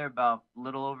over there about a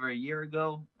little over a year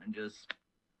ago and just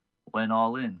went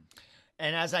all in.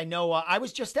 And as I know, I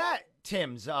was just at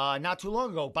Tim's not too long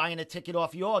ago buying a ticket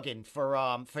off Jorgen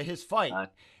for his fight.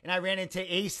 And I ran into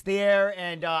Ace there,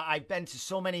 and I've been to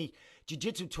so many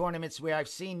jiu-jitsu tournaments where I've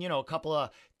seen, a couple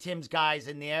of Tim's guys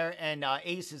in there, and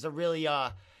Ace is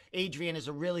Adrian is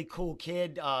a really cool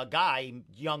kid,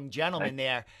 young gentleman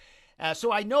there.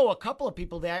 So I know a couple of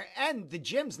people there, and the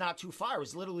gym's not too far. It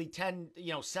was literally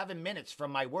 7 minutes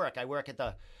from my work. I work at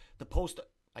the post.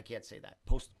 I can't say that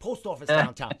post office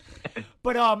downtown.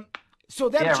 But so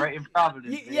them right in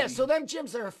Providence. Yeah, so them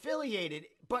gyms are affiliated,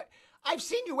 but I've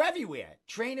seen you everywhere,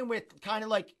 training with kind of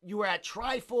like you were at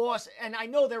Triforce, and I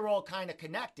know they're all kind of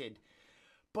connected.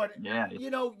 But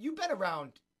you've been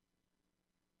around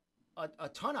a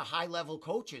ton of high-level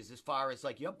coaches as far as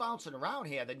like you're bouncing around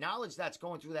here. The knowledge that's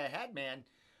going through their head, man.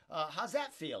 How's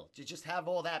that feel to just have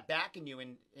all that backing you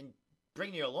and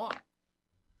bringing you along?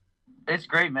 It's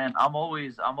great, man. I'm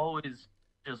always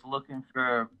just looking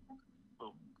for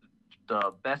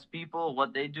the best people,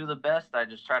 what they do the best. I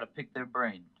just try to pick their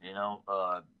brain,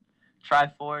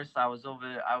 Triforce, I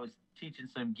was teaching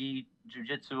some gi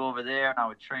jiu-jitsu over there, and I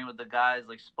would train with the guys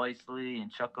like Spice Lee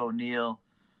and Chuck O'Neal,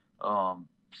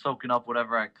 soaking up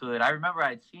whatever I could. I remember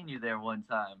I'd seen you there one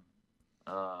time.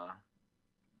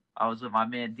 I was with my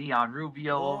man Dion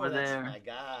Rubio over there. That's my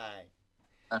guy.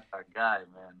 That's our guy,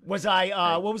 man. Was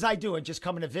I, what was I doing? Just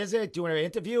coming to visit, doing an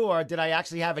interview, or did I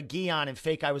actually have a gi on and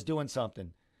fake I was doing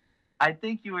something? I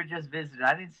think you were just visiting.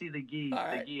 I didn't see the gi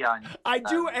on you. I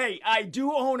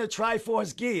do own a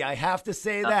Triforce gi. I have to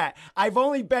say that. I've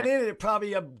only been in it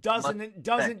probably a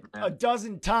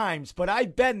dozen times, but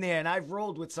I've been there and I've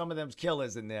rolled with some of them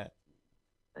killers in there.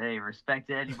 Hey, respect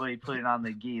to anybody putting on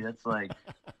the gi. That's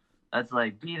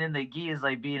like being in the gi is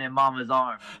like being in mama's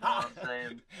arms. You know what I'm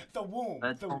saying? The womb.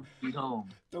 That's home.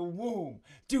 The womb.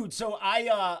 Dude, so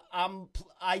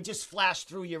I just flashed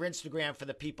through your Instagram for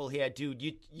the people here, dude.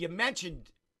 You mentioned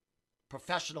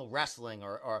professional wrestling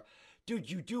or dude,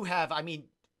 you do have, I mean,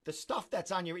 the stuff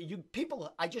that's on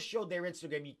people, I just showed their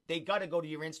Instagram. They got to go to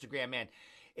your Instagram, man.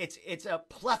 It's a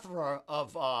plethora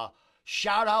of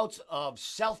shout outs, of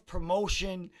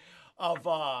self-promotion, of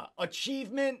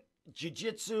achievement,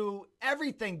 jiu-jitsu,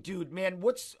 everything, dude, man.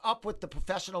 What's up with the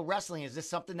professional wrestling? Is this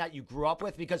something that you grew up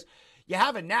with? Because you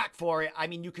have a knack for it. I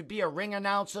mean, you could be a ring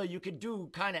announcer. You could do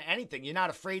kind of anything. You're not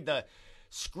afraid to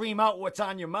scream out what's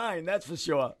on your mind. That's for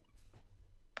sure.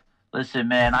 Listen,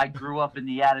 man, I grew up in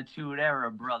the Attitude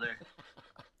Era, brother.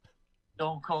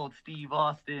 Stone Cold Steve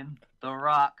Austin, The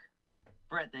Rock,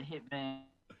 Bret the Hitman,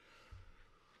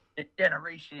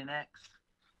 Generation X.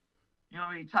 You know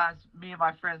how many times me and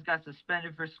my friends got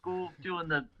suspended for school doing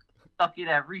the stuck in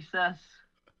at recess.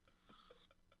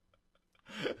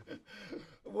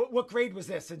 What grade was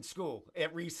this in school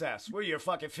at recess? Were you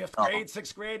fucking fifth grade,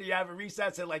 sixth grade? Or you have a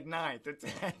recess at like ninth or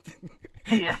 10th?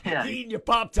 Yeah. Eating your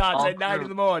Pop-Tarts at 9 in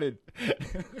the morning.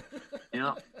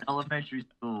 Yep, elementary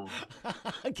school.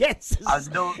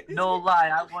 No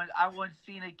lie. I once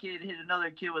seen a kid hit another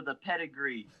kid with a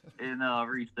pedigree in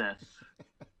recess,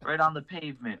 right on the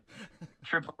pavement.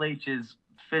 Triple H's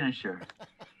finisher.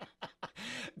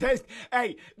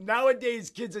 Hey, nowadays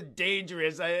kids are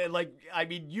dangerous.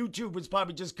 YouTube was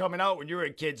probably just coming out when you were a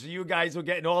kid, so you guys were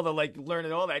getting all the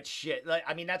learning all that shit.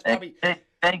 That's probably.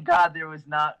 Thank God there was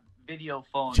not video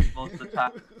phones most of the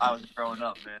time I was growing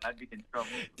up, man. I'd be in trouble.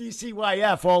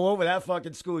 DCYF all over that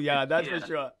fucking schoolyard, that's for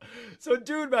sure. So,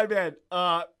 dude, my man,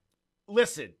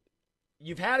 listen,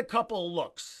 you've had a couple of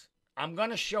looks. I'm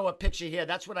gonna show a picture here.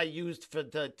 That's what I used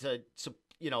to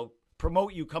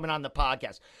promote you coming on the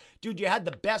podcast. Dude, you had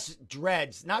the best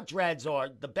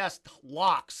the best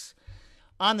locks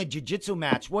on the jiu-jitsu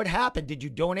match. What happened? Did you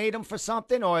donate them for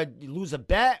something, or you lose a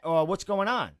bet, or what's going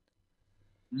on?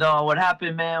 No, what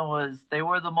happened, man, was they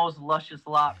were the most luscious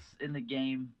locks in the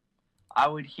game. I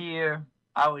would hear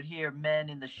men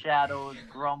in the shadows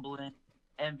grumbling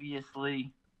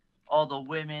enviously. All the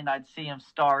women, I'd see them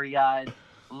starry-eyed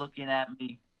looking at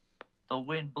me, the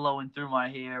wind blowing through my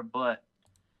hair. But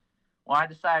when I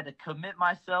decided to commit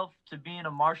myself to being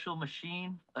a martial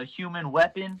machine, a human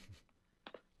weapon,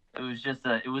 it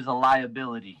was a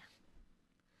liability.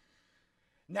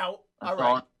 Now, all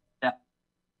right.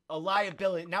 A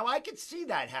liability. Now, I could see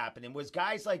that happening. Was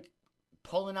guys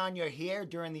pulling on your hair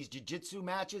during these jiu-jitsu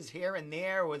matches here and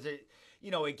there? Was it,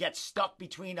 it gets stuck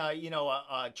between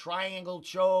a triangle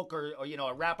choke or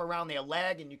a wrap around their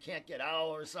leg and you can't get out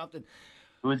or something?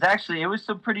 It was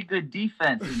some pretty good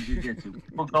defense in jiu-jitsu.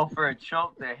 People go for a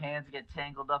choke, their hands get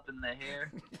tangled up in the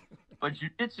hair. But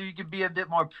jiu-jitsu, you can be a bit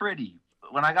more pretty.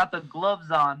 When I got the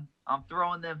gloves on, I'm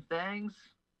throwing them things.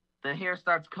 The hair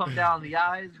starts coming down the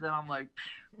eyes, then I'm like...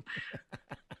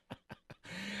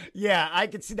 Yeah, I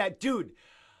can see that. Dude,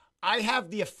 I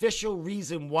have the official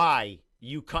reason why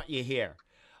you cut your hair.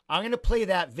 I'm going to play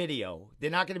that video. They're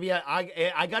not going to be...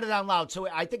 I got it on loud, so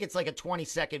I think it's like a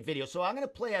 20-second video. So I'm going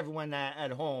to play everyone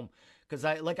at home because,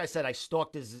 like I said, I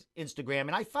stalked his Instagram,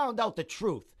 and I found out the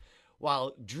truth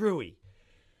while Drewy,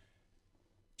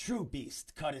 True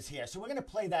Beast, cut his hair. So we're going to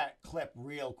play that clip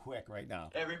real quick right now.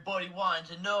 Everybody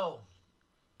wanted to know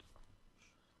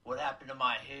what happened to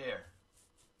my hair.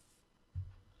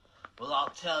 Well, I'll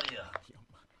tell you.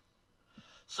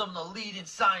 Some of the leading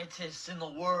scientists in the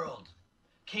world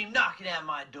came knocking at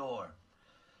my door,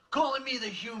 calling me the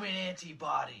human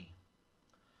antibody,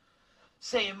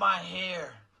 saying my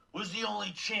hair was the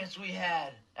only chance we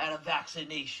had at a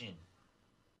vaccination.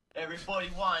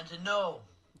 Everybody wanted to know.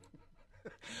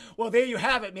 Well, there you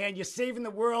have it, man. You're saving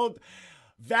the world.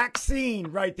 Vaccine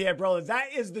right there, brother.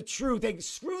 That is the truth. Hey,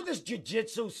 screw this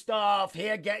jiu-jitsu stuff,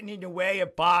 hair getting in your way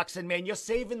of boxing, man. You're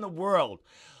saving the world.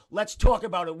 Let's talk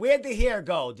about it. Where'd the hair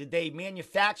go? Did they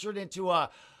manufacture it into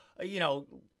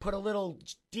put a little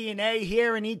DNA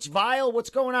here in each vial?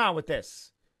 What's going on with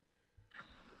this?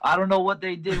 I don't know what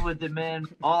they did with it, man.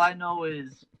 All I know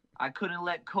is I couldn't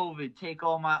let COVID take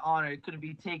all my honor. It couldn't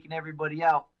be taking everybody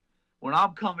out when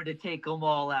I'm coming to take them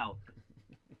all out.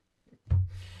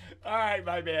 All right,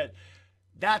 my man.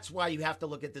 That's why you have to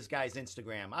look at this guy's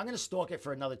Instagram. I'm going to stalk it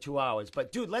for another 2 hours.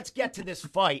 But, dude, let's get to this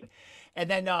fight. And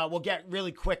then we'll get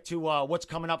really quick to what's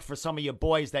coming up for some of your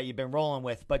boys that you've been rolling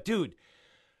with. But, dude,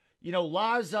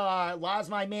 Lars,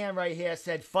 my man right here,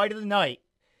 said fight of the night.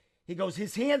 He goes,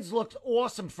 his hands looked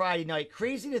awesome Friday night.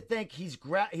 Crazy to think he's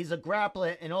a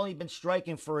grappler and only been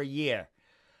striking for a year.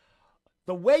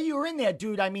 The way you were in there,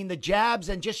 dude, the jabs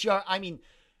and just your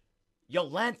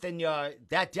length and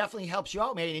that definitely helps you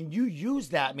out, man. And you use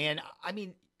that, man.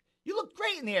 You look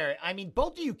great in there.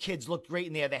 Both of you kids look great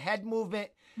in there. The head movement,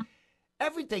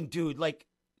 everything, dude.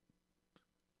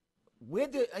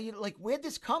 Where'd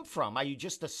this come from? Are you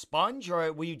just a sponge,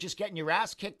 or were you just getting your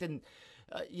ass kicked and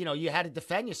you had to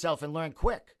defend yourself and learn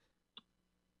quick?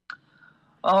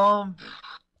 I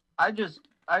just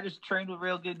trained with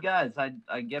real good guys.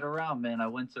 I get around, man. I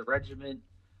went to regiment.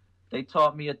 They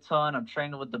taught me a ton. I'm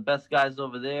training with the best guys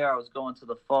over there. I was going to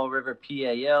the Fall River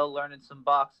PAL, learning some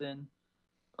boxing.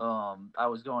 I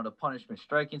was going to Punishment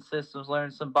Striking Systems,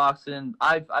 learning some boxing.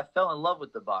 I fell in love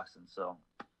with the boxing, so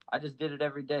I just did it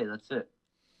every day. That's it.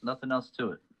 Nothing else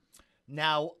to it.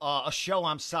 Now, a show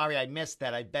I'm sorry I missed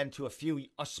that. I've been to a few.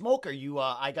 A Smoker,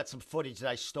 I got some footage that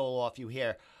I stole off you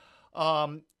here.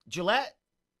 Gillette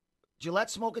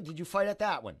Smoker, did you fight at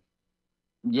that one?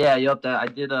 Yeah, yup. I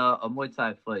did a Muay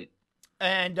Thai fight.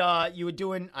 And you were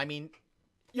doing, I mean,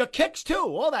 your kicks too,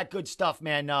 all that good stuff,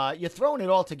 man. You're throwing it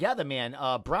all together, man.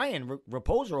 Brian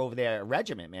Reposer over there at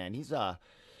Regiment, man. He's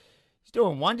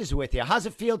doing wonders with you. How's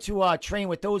it feel to train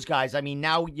with those guys? I mean,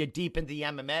 now you're deep into the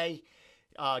MMA,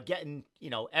 getting,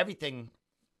 everything,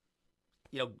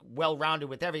 well-rounded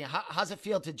with everything. How's it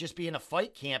feel to just be in a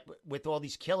fight camp with all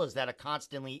these killers that are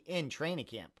constantly in training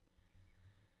camp?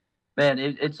 Man,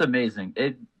 it's amazing.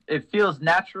 It feels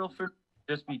natural for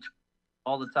just be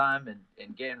all the time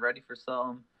and getting ready for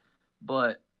something.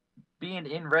 But being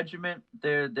in Regiment,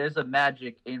 there's a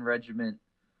magic in Regiment.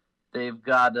 They've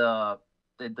got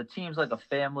the team's like a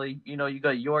family. You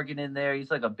got Jorgen in there. He's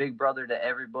like a big brother to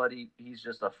everybody. He's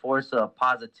just a force of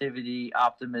positivity,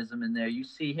 optimism in there. You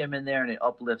see him in there, and it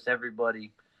uplifts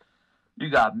everybody. You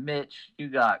got Mitch. You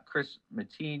got Chris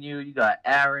Matinu. You got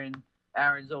Aaron.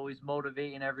 Aaron's always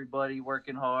motivating everybody,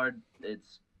 working hard.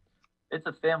 It's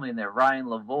a family in there. Ryan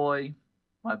Lavoie,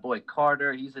 my boy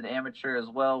Carter. He's an amateur as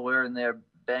well. We're in there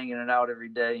banging it out every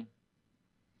day.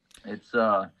 It's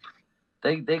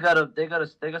They got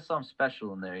something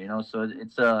special in there, So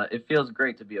it feels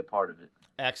great to be a part of it.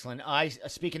 Excellent.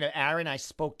 Speaking of Aaron, I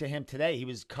spoke to him today. He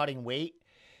was cutting weight,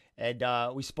 and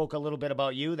we spoke a little bit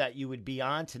about you, that you would be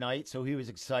on tonight. So he was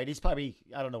excited. He's probably,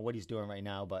 I don't know what he's doing right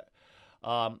now, but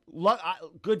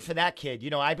good for that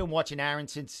kid. I've been watching Aaron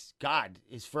since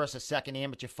his first or second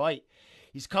amateur fight.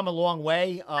 He's come a long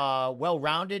way.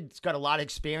 Well-rounded. He's got a lot of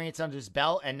experience under his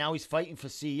belt, and now he's fighting for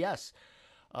CES.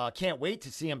 Can't wait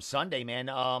to see him Sunday, man.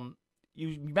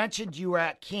 You mentioned you were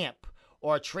at camp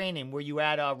or training. Were you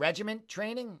at Regiment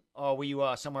training, or were you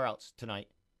somewhere else tonight?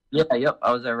 Yeah, yep.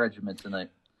 I was at Regiment tonight.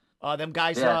 Them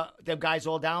guys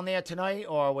all down there tonight,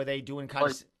 or were they doing kind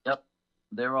of? Yep,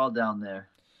 they were all down there.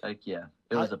 Like, yeah,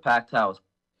 it was a packed house.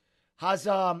 How's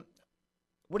what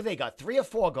do they got? 3 or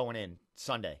 4 going in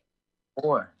Sunday?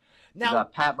 4. Now we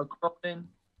got Pat McCronin,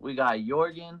 we got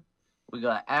Jorgen, we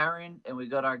got Aaron, and we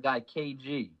got our guy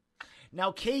KG.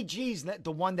 Now KG's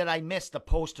the one that I missed the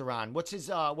poster on. What's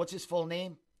his full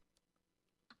name?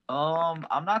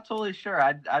 I'm not totally sure.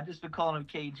 I just been calling him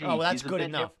KG. Oh, well, that's good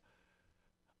enough.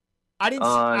 I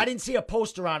didn't see a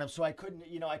poster on him, so I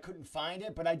couldn't find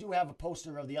it. But I do have a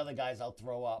poster of the other guys. I'll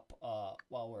throw up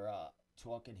while we're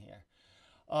talking here.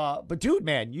 But dude,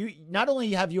 man, you not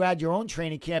only have you had your own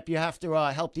training camp, you have to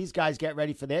help these guys get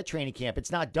ready for their training camp.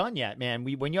 It's not done yet, man.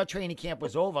 When your training camp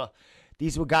was over,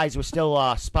 these guys were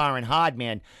still sparring hard,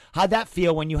 man. How'd that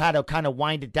feel when you had to kind of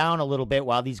wind it down a little bit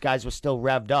while these guys were still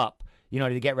revved up,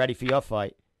 to get ready for your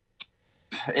fight?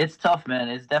 It's tough, man.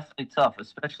 It's definitely tough,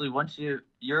 especially once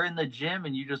you're in the gym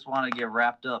and you just want to get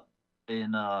wrapped up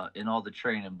in all the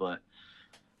training. But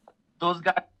those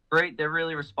guys are great. They're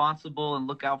really responsible and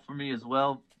look out for me as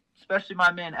well. Especially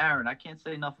my man Aaron. I can't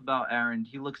say enough about Aaron.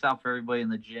 He looks out for everybody in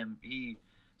the gym.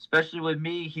 Especially with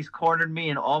me, he's cornered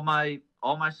me in all my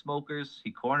smokers.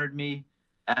 He cornered me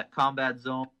at Combat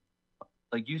Zone.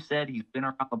 Like you said, he's been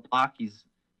around the block. He's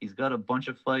got a bunch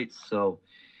of fights, so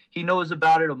he knows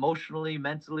about it emotionally,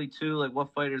 mentally too, like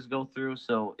what fighters go through.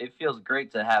 So it feels great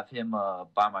to have him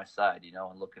by my side,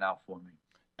 and looking out for me.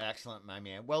 Excellent, my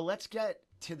man. Well, let's get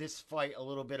to this fight a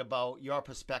little bit about your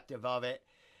perspective of it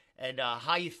and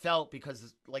how you felt,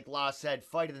 because like La said,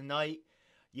 fight of the night,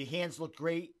 your hands look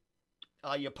great.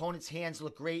 Your opponent's hands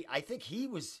look great. I think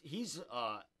he's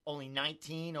only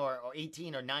 19 or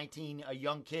 18 or 19, a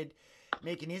young kid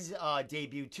making his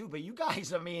debut too. But you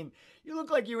guys, I mean, you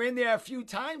look like you're in there a few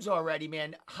times already,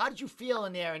 man. How did you feel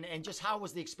in there, and just how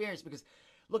was the experience? Because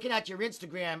looking at your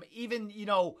Instagram, even,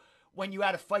 when you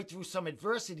had to fight through some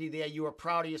adversity there, you were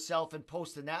proud of yourself and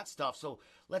posting that stuff. So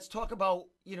let's talk about,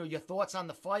 your thoughts on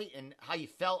the fight and how you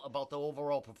felt about the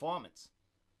overall performance.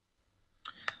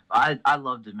 I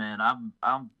loved it, man.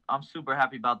 I'm super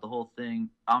happy about the whole thing.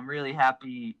 I'm really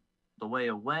happy the way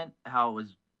it went, how it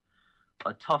was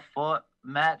a tough fought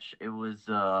match. It was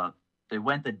they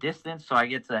went the distance, so I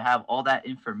get to have all that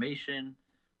information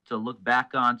to look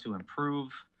back on to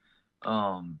improve.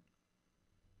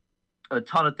 A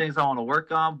ton of things I want to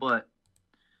work on, but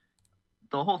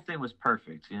the whole thing was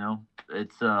perfect.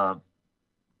 It's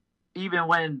even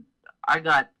when I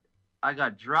got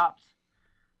dropped,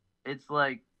 it's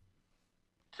like,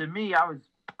 to me, I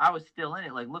was still in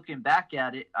it. Like, looking back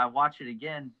at it, I watch it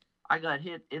again. I got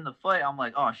hit in the fight. I'm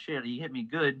like, oh shit, he hit me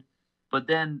good. But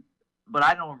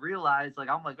I don't realize, like,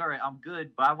 I'm like, all right, I'm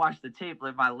good. But I watch the tape,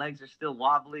 like, my legs are still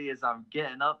wobbly as I'm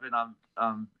getting up and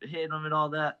I'm hitting them and all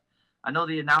that. I know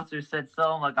the announcer said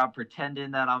something like I'm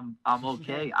pretending that I'm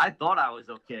okay. I thought I was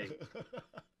okay.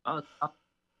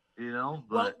 you know.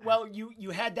 Well, But well,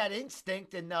 you had that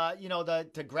instinct, and you know,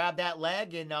 to grab that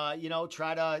leg and you know,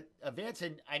 try to advance.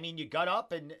 And I mean, you got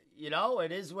up, and you know,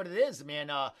 it is what it is,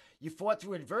 man. You fought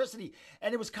through adversity,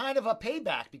 and it was kind of a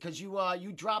payback because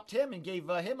you dropped him and gave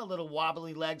him a little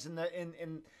wobbly legs in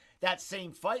that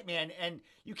same fight, man. And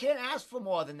you can't ask for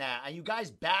more than that. And you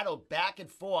guys battled back and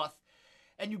forth,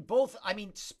 and you both, I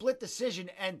mean, split decision.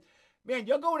 And man,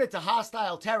 you're going into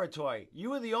hostile territory.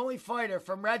 You were the only fighter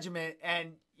from Regiment,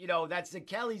 and you know, that's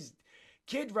Kelly's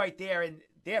kid right there, and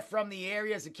they're from the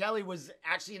area. Kelly was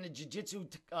actually in a jiu-jitsu,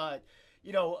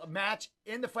 you know, match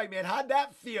in the fight, man. How'd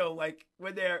that feel? Like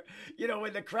when they're, you know,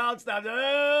 when the crowd stopped,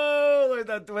 oh,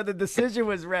 when the decision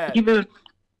was read.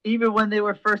 Even when they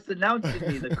were first announcing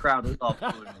me, the crowd was all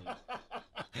booing me.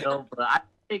 So, but I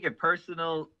take it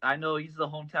personal. I know he's the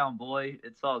hometown boy.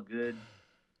 It's all good.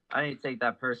 I didn't take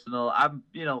that personal.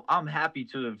 I'm happy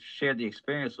to have shared the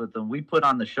experience with them. We put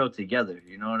on the show together.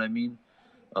 You know what I mean?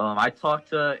 I talked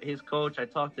to his coach. I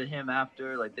talked to him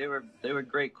after. Like they were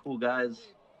great, cool guys.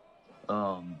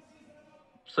 So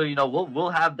you know we'll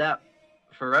have that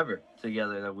forever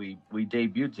together. That we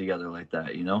debuted together like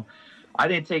that. You know, I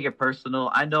didn't take it personal.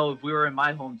 I know if we were in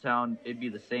my hometown, it'd be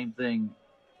the same thing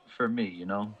for me. You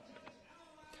know.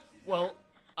 Well,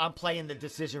 I'm playing the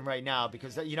decision right now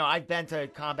because, you know, I've been to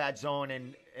Combat Zone,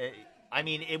 and I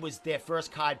mean, it was their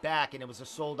first card back, and it was a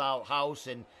sold-out house,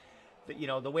 and, you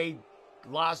know, the way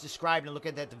Lars described and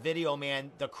looking at the video,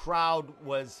 man, the crowd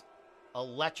was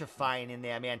electrifying in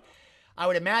there, man. I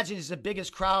would imagine it's the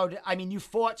biggest crowd. I mean, you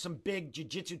fought some big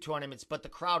jiu-jitsu tournaments, but the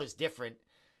crowd is different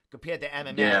compared to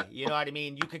MMA. Yeah. You know what I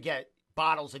mean? You could get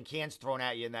bottles and cans thrown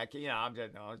at you in that, you know, I'm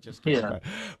just kidding. Yeah.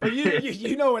 But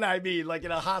you know what I mean, like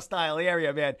in a hostile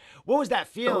area, man. What was that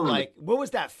feeling like? What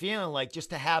was that feeling like just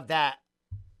to have that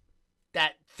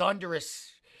thunderous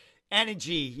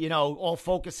energy, you know, all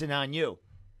focusing on you?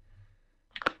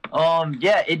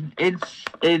 Yeah,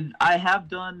 I have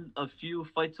done a few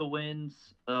fight to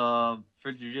wins for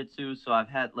jiu-jitsu, so I've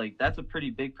had like that's a pretty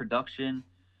big production.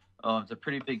 It's a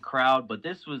pretty big crowd, but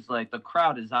this was like the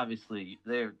crowd is obviously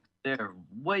they're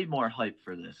way more hyped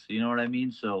for this. You know what I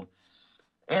mean? So,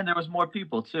 and there was more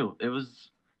people too. It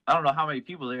was, I don't know how many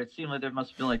people there. It seemed like there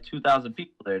must have been like 2,000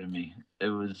 people there to me. It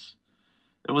was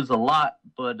a lot,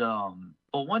 but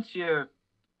once you're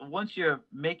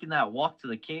making that walk to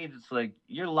the cage, it's like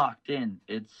you're locked in.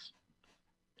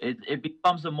 It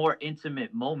becomes a more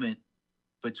intimate moment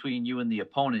between you and the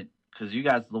opponent because you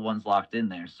guys are the ones locked in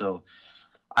there. So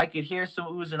I could hear some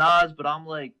oohs and ahs, but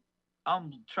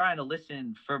I'm trying to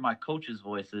listen for my coach's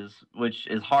voices, which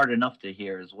is hard enough to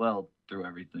hear as well through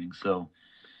everything. So,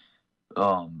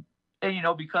 and you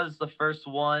know, because the first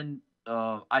one,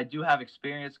 I do have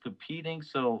experience competing,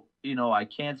 so you know I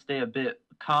can stay a bit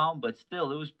calm, but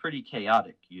still, it was pretty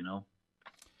chaotic, you know.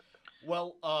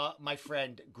 Well, my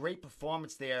friend, great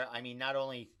performance there. I mean, not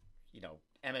only, you know,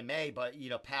 MMA, but you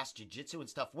know, past jiu-jitsu and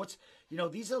stuff. What's, you know,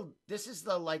 this is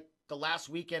the last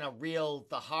weekend, the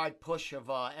hard push of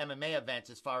MMA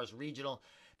events as far as regional.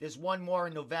 There's one more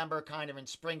in November, kind of in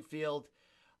Springfield,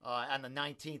 on the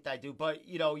 19th I do. But,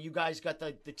 you know, you guys got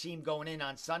the team going in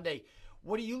on Sunday.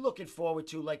 What are you looking forward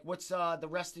to? Like, what's the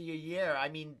rest of your year? I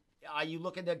mean, are you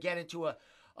looking to get into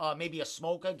maybe a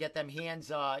smoker, get them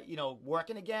hands, you know,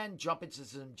 working again, jump into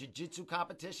some jiu-jitsu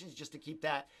competitions just to keep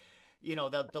that, you know,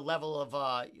 the level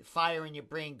of fire in your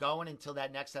brain going until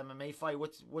that next MMA fight?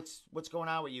 What's going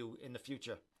on with you in the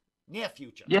future, near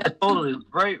future? Yeah, totally.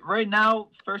 Right now,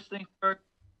 first thing first,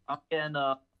 I'm getting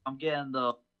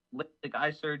the LASIK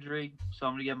eye surgery, so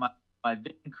I'm gonna get my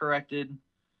vision corrected.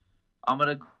 I'm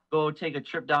gonna go take a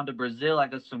trip down to Brazil. I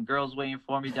got some girls waiting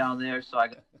for me down there, so I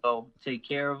can go take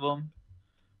care of them.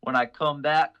 When I come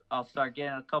back, I'll start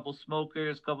getting a couple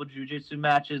smokers, a couple jiu-jitsu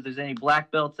matches. If there's any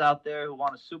black belts out there who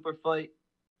want a super fight,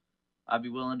 I'd be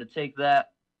willing to take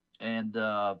that. And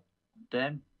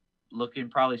then looking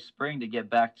probably spring to get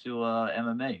back to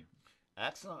MMA.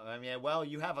 Excellent. I mean, well,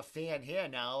 you have a fan here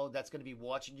now that's going to be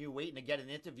watching you, waiting to get an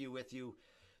interview with you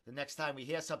the next time we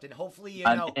hear something. Hopefully, you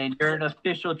know. And you're an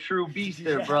official true beast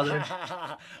there, brother.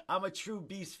 I'm a true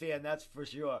beast fan, that's for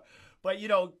sure. But, you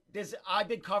know, I've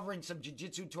been covering some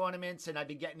jiu-jitsu tournaments, and I've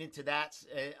been getting into that,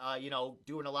 you know,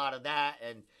 doing a lot of that.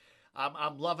 And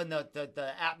I'm loving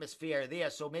the atmosphere there.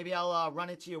 So maybe I'll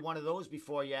run into you one of those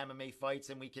before your MMA fights,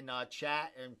 and we can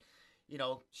chat and, you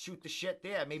know, shoot the shit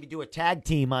there. Maybe do a tag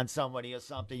team on somebody or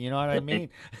something. You know what I mean?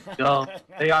 Yo,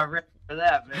 they are ready for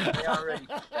that, man. They are ready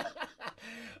for that.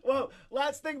 Well,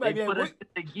 last thing, my man. Put us in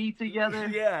the gi together.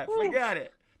 Yeah, forget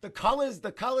it. The colors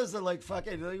are like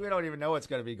fucking. We don't even know what's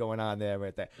gonna be going on there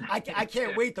right there. I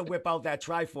can't wait to whip out that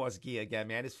Triforce gear again,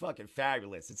 man. It's fucking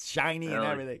fabulous. It's shiny and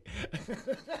everything.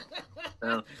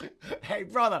 Hey,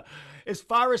 brother, as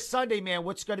far as Sunday, man,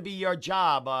 what's gonna be your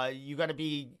job? You gonna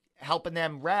be helping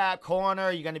them rap corner?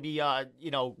 You gonna be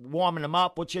warming them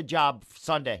up? What's your job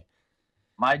Sunday?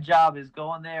 My job is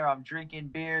going there. I'm drinking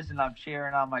beers and I'm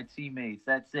cheering on my teammates.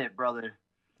 That's it, brother.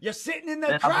 You're sitting in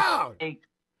the crowd.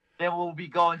 Then we'll be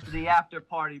going to the after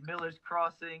party, Miller's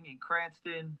Crossing in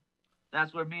Cranston.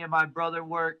 That's where me and my brother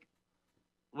work.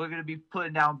 We're going to be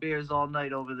putting down beers all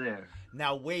night over there.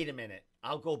 Now, wait a minute.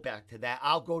 I'll go back to that.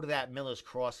 I'll go to that Miller's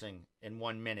Crossing in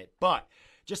 1 minute. But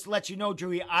just to let you know,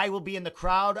 Drewy, I will be in the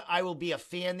crowd. I will be a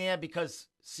fan there because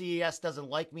CES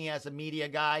doesn't like me as a media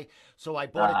guy. So I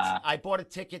bought a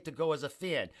ticket to go as a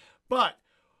fan. But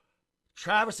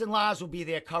Travis and Lars will be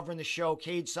there covering the show,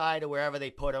 cage side or wherever they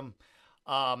put them.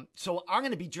 So I'm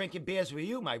going to be drinking beers with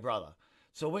you, my brother.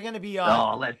 So we're going to be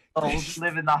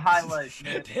living the high life,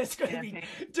 man. There's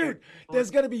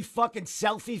going to be fucking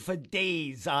selfie for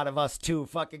days out of us too.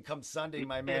 Fucking come Sunday,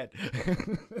 my man.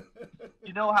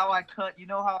 You know how I cut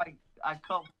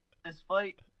this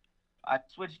fight? I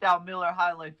switched out Miller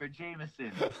High Life for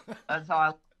Jameson. That's how I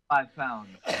lost 5 pounds.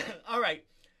 All right.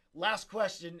 Last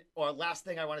question, or last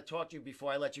thing I want to talk to you before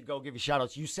I let you go, give you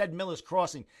shout-outs. You said Miller's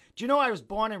Crossing. Do you know I was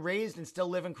born and raised and still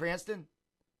live in Cranston?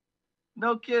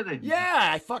 No kidding. Yeah,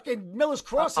 I fucking Miller's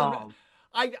Crossing. Uh-oh.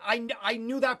 I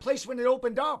knew that place when it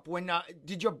opened up. When I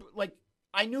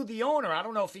knew the owner. I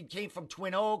don't know if he came from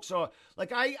Twin Oaks or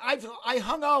I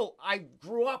hung out. I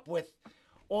grew up with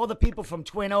all the people from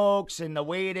Twin Oaks and the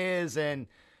way it is and.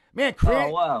 Man,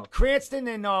 Cranston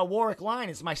and Warwick Line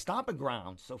is my stomping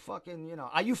ground. So fucking,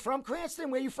 Are you from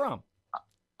Cranston? Where you from?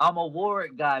 I'm a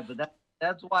Warwick guy, but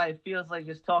that's why it feels like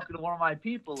just talking to one of my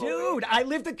people. Dude, I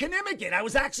lived in Connecticut. I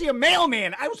was actually a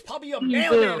mailman. I was probably a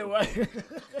mailman.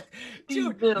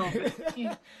 Dude,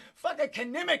 fucking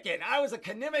Connecticut. I was a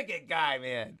Connecticut guy,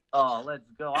 man. Oh,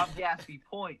 let's go. I'm Gaspy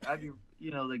Point. I'm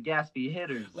the Gaspy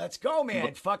hitters. Let's go,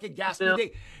 man. Fucking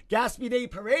Gaspy Day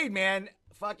Parade, man.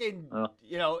 Fucking,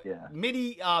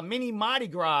 mini Mardi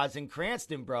Gras in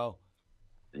Cranston, bro.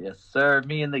 Yes, sir.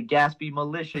 Me and the Gaspy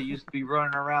militia used to be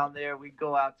running around there. We'd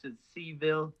go out to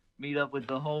Seaville, meet up with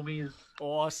the homies.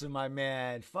 Awesome, my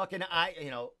man. Fucking,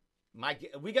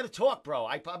 we got to talk, bro.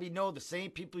 I probably know the same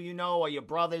people you know, or your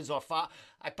brothers, or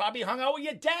I probably hung out with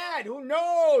your dad. Who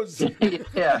knows?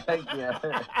 yeah.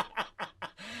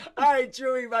 All right,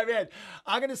 Drewy, my man.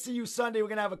 I'm going to see you Sunday. We're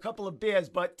going to have a couple of beers.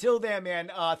 But till then, man,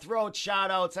 throw out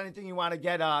shout-outs, anything you want to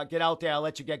get out there. I'll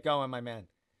let you get going, my man.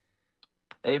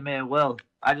 Hey, man, well,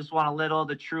 I just want to let all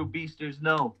the true beasters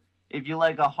know, if you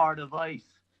like a heart of ice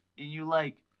and you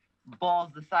like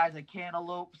balls the size of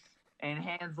cantaloupes and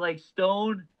hands like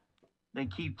stone, then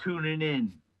keep tuning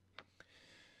in.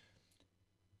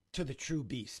 To the true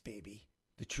beast, baby.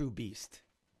 The true beast.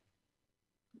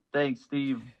 Thanks,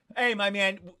 Steve. Hey, my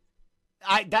man.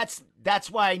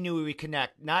 That's why I knew we would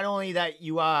connect. Not only that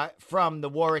you are from the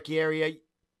Warwick area,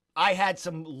 I had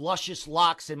some luscious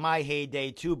locks in my heyday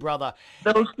too, brother.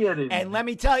 No kidding. And let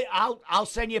me tell you, I'll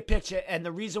send you a picture. And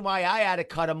the reason why I had to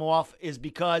cut them off is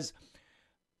because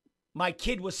my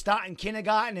kid was starting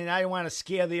kindergarten and I didn't want to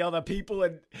scare the other people.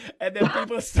 And then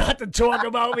people start to talk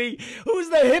about me. Who's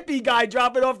the hippie guy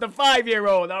dropping off the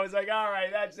 5-year-old? I was like, all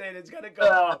right, that's it. It's going to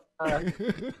go off.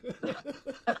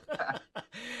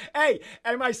 Hey,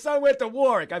 and my son went to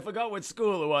Warwick. I forgot what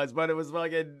school it was, but it was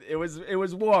fucking, it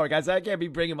was Warwick. I said, I can't be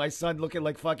bringing my son looking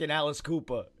like fucking Alice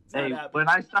Cooper. Hey, when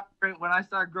I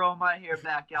start growing my hair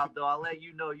back out, though, I'll let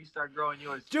you know you start growing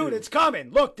yours too. Dude, it's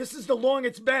coming. Look, this is the long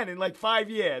it's been in like 5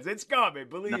 years. It's coming,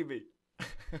 believe me.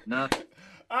 No.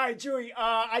 All right, Drewy,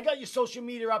 I got your social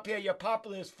media up here. You're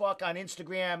popular as fuck on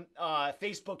Instagram.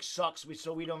 Facebook sucks,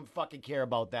 so we don't fucking care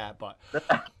about that. But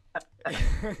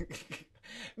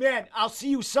man, I'll see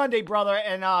you Sunday, brother.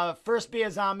 And first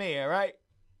beer's on me. All right.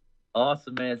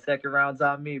 Awesome, man. Second round's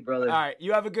on me, brother. All right.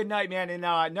 You have a good night, man. And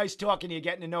nice talking to you,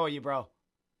 getting to know you, bro.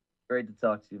 Great to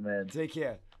talk to you, man. Take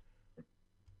care.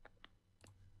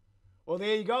 Well,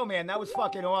 there you go, man. That was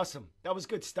fucking awesome. That was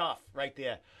good stuff right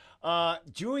there.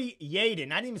 Drewy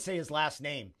Yeaden. I didn't even say his last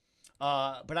name.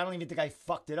 But I don't even think I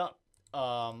fucked it up.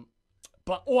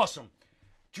 But awesome.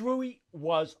 Drewy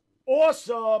was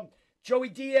awesome. Joey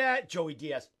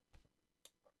Diaz.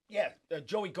 Yeah,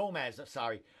 Joey Gomez,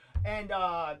 sorry. And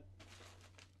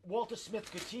Walter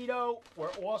Smith Cotito were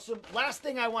awesome. Last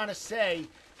thing I want to say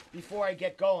before I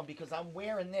get going, because I'm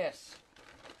wearing this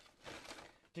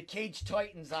to Cage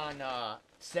Titans on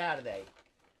Saturday.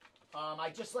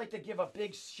 I'd just like to give a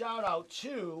big shout out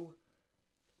to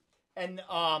And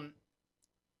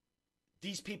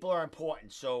these people are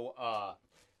important. So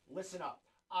listen up.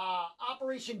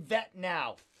 Operation Vet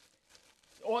Now,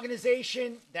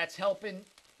 organization that's helping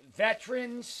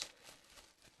veterans,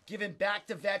 giving back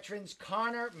to veterans.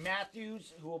 Connor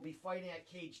Matthews, who will be fighting at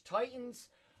Cage Titans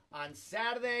on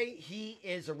Saturday, he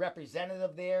is a representative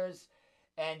of theirs.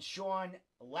 And Sean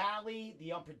Lally,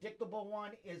 the unpredictable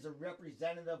one, is a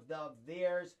representative of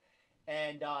theirs.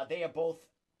 And they are both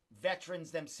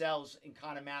veterans themselves in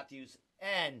Connor Matthews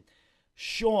and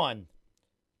Sean.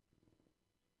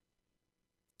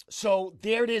 So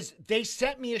there it is. They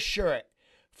sent me a shirt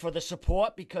for the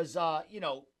support because,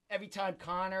 every time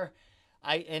Connor,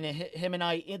 him and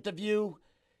I interview,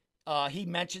 he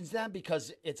mentions them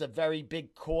because it's a very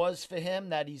big cause for him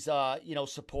that he's,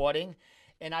 supporting.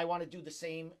 And I want to do the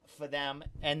same for them.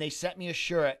 And they sent me a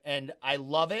shirt, and I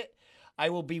love it. I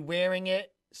will be wearing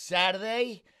it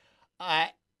Saturday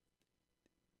at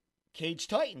Cage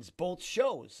Titans, both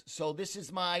shows. So this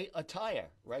is my attire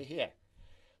right here.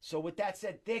 So with that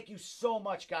said, thank you so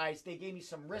much, guys. They gave me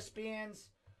some wristbands.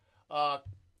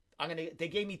 They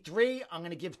gave me 3. I'm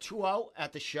gonna give 2 out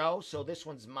at the show. So this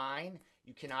one's mine.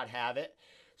 You cannot have it.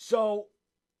 So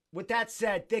with that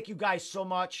said, thank you guys so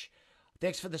much.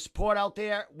 Thanks for the support out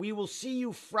there. We will see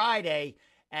you Friday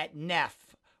at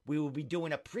NEF. We will be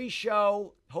doing a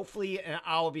pre-show, hopefully an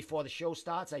hour before the show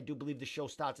starts. I do believe the show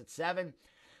starts at 7.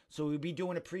 So we'll be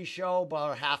doing a pre-show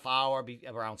about a half hour,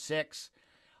 around 6.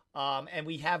 And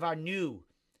we have our new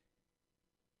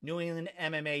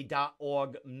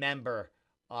NewEnglandMMA.org member,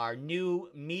 our new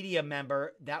media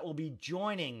member that will be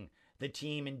joining the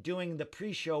team and doing the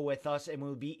pre-show with us. And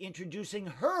we'll be introducing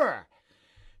her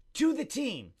to the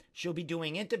team. She'll be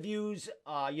doing interviews,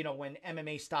 when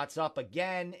MMA starts up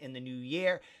again in the new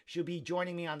year. She'll be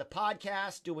joining me on the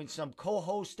podcast, doing some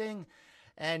co-hosting,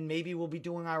 and maybe we'll be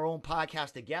doing our own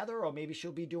podcast together, or maybe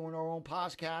she'll be doing her own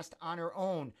podcast on her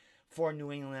own for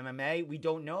New England MMA. We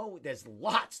don't know. There's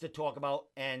lots to talk about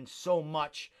and so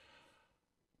much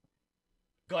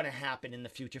going to happen in the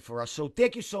future for us. So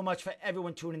thank you so much for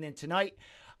everyone tuning in tonight.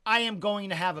 I am going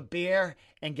to have a beer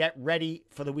and get ready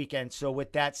for the weekend. So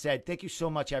with that said, thank you so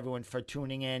much, everyone, for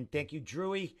tuning in. Thank you,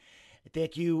 Drewy.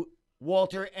 Thank you,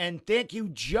 Walter. And thank you,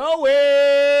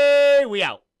 Joey. We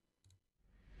out.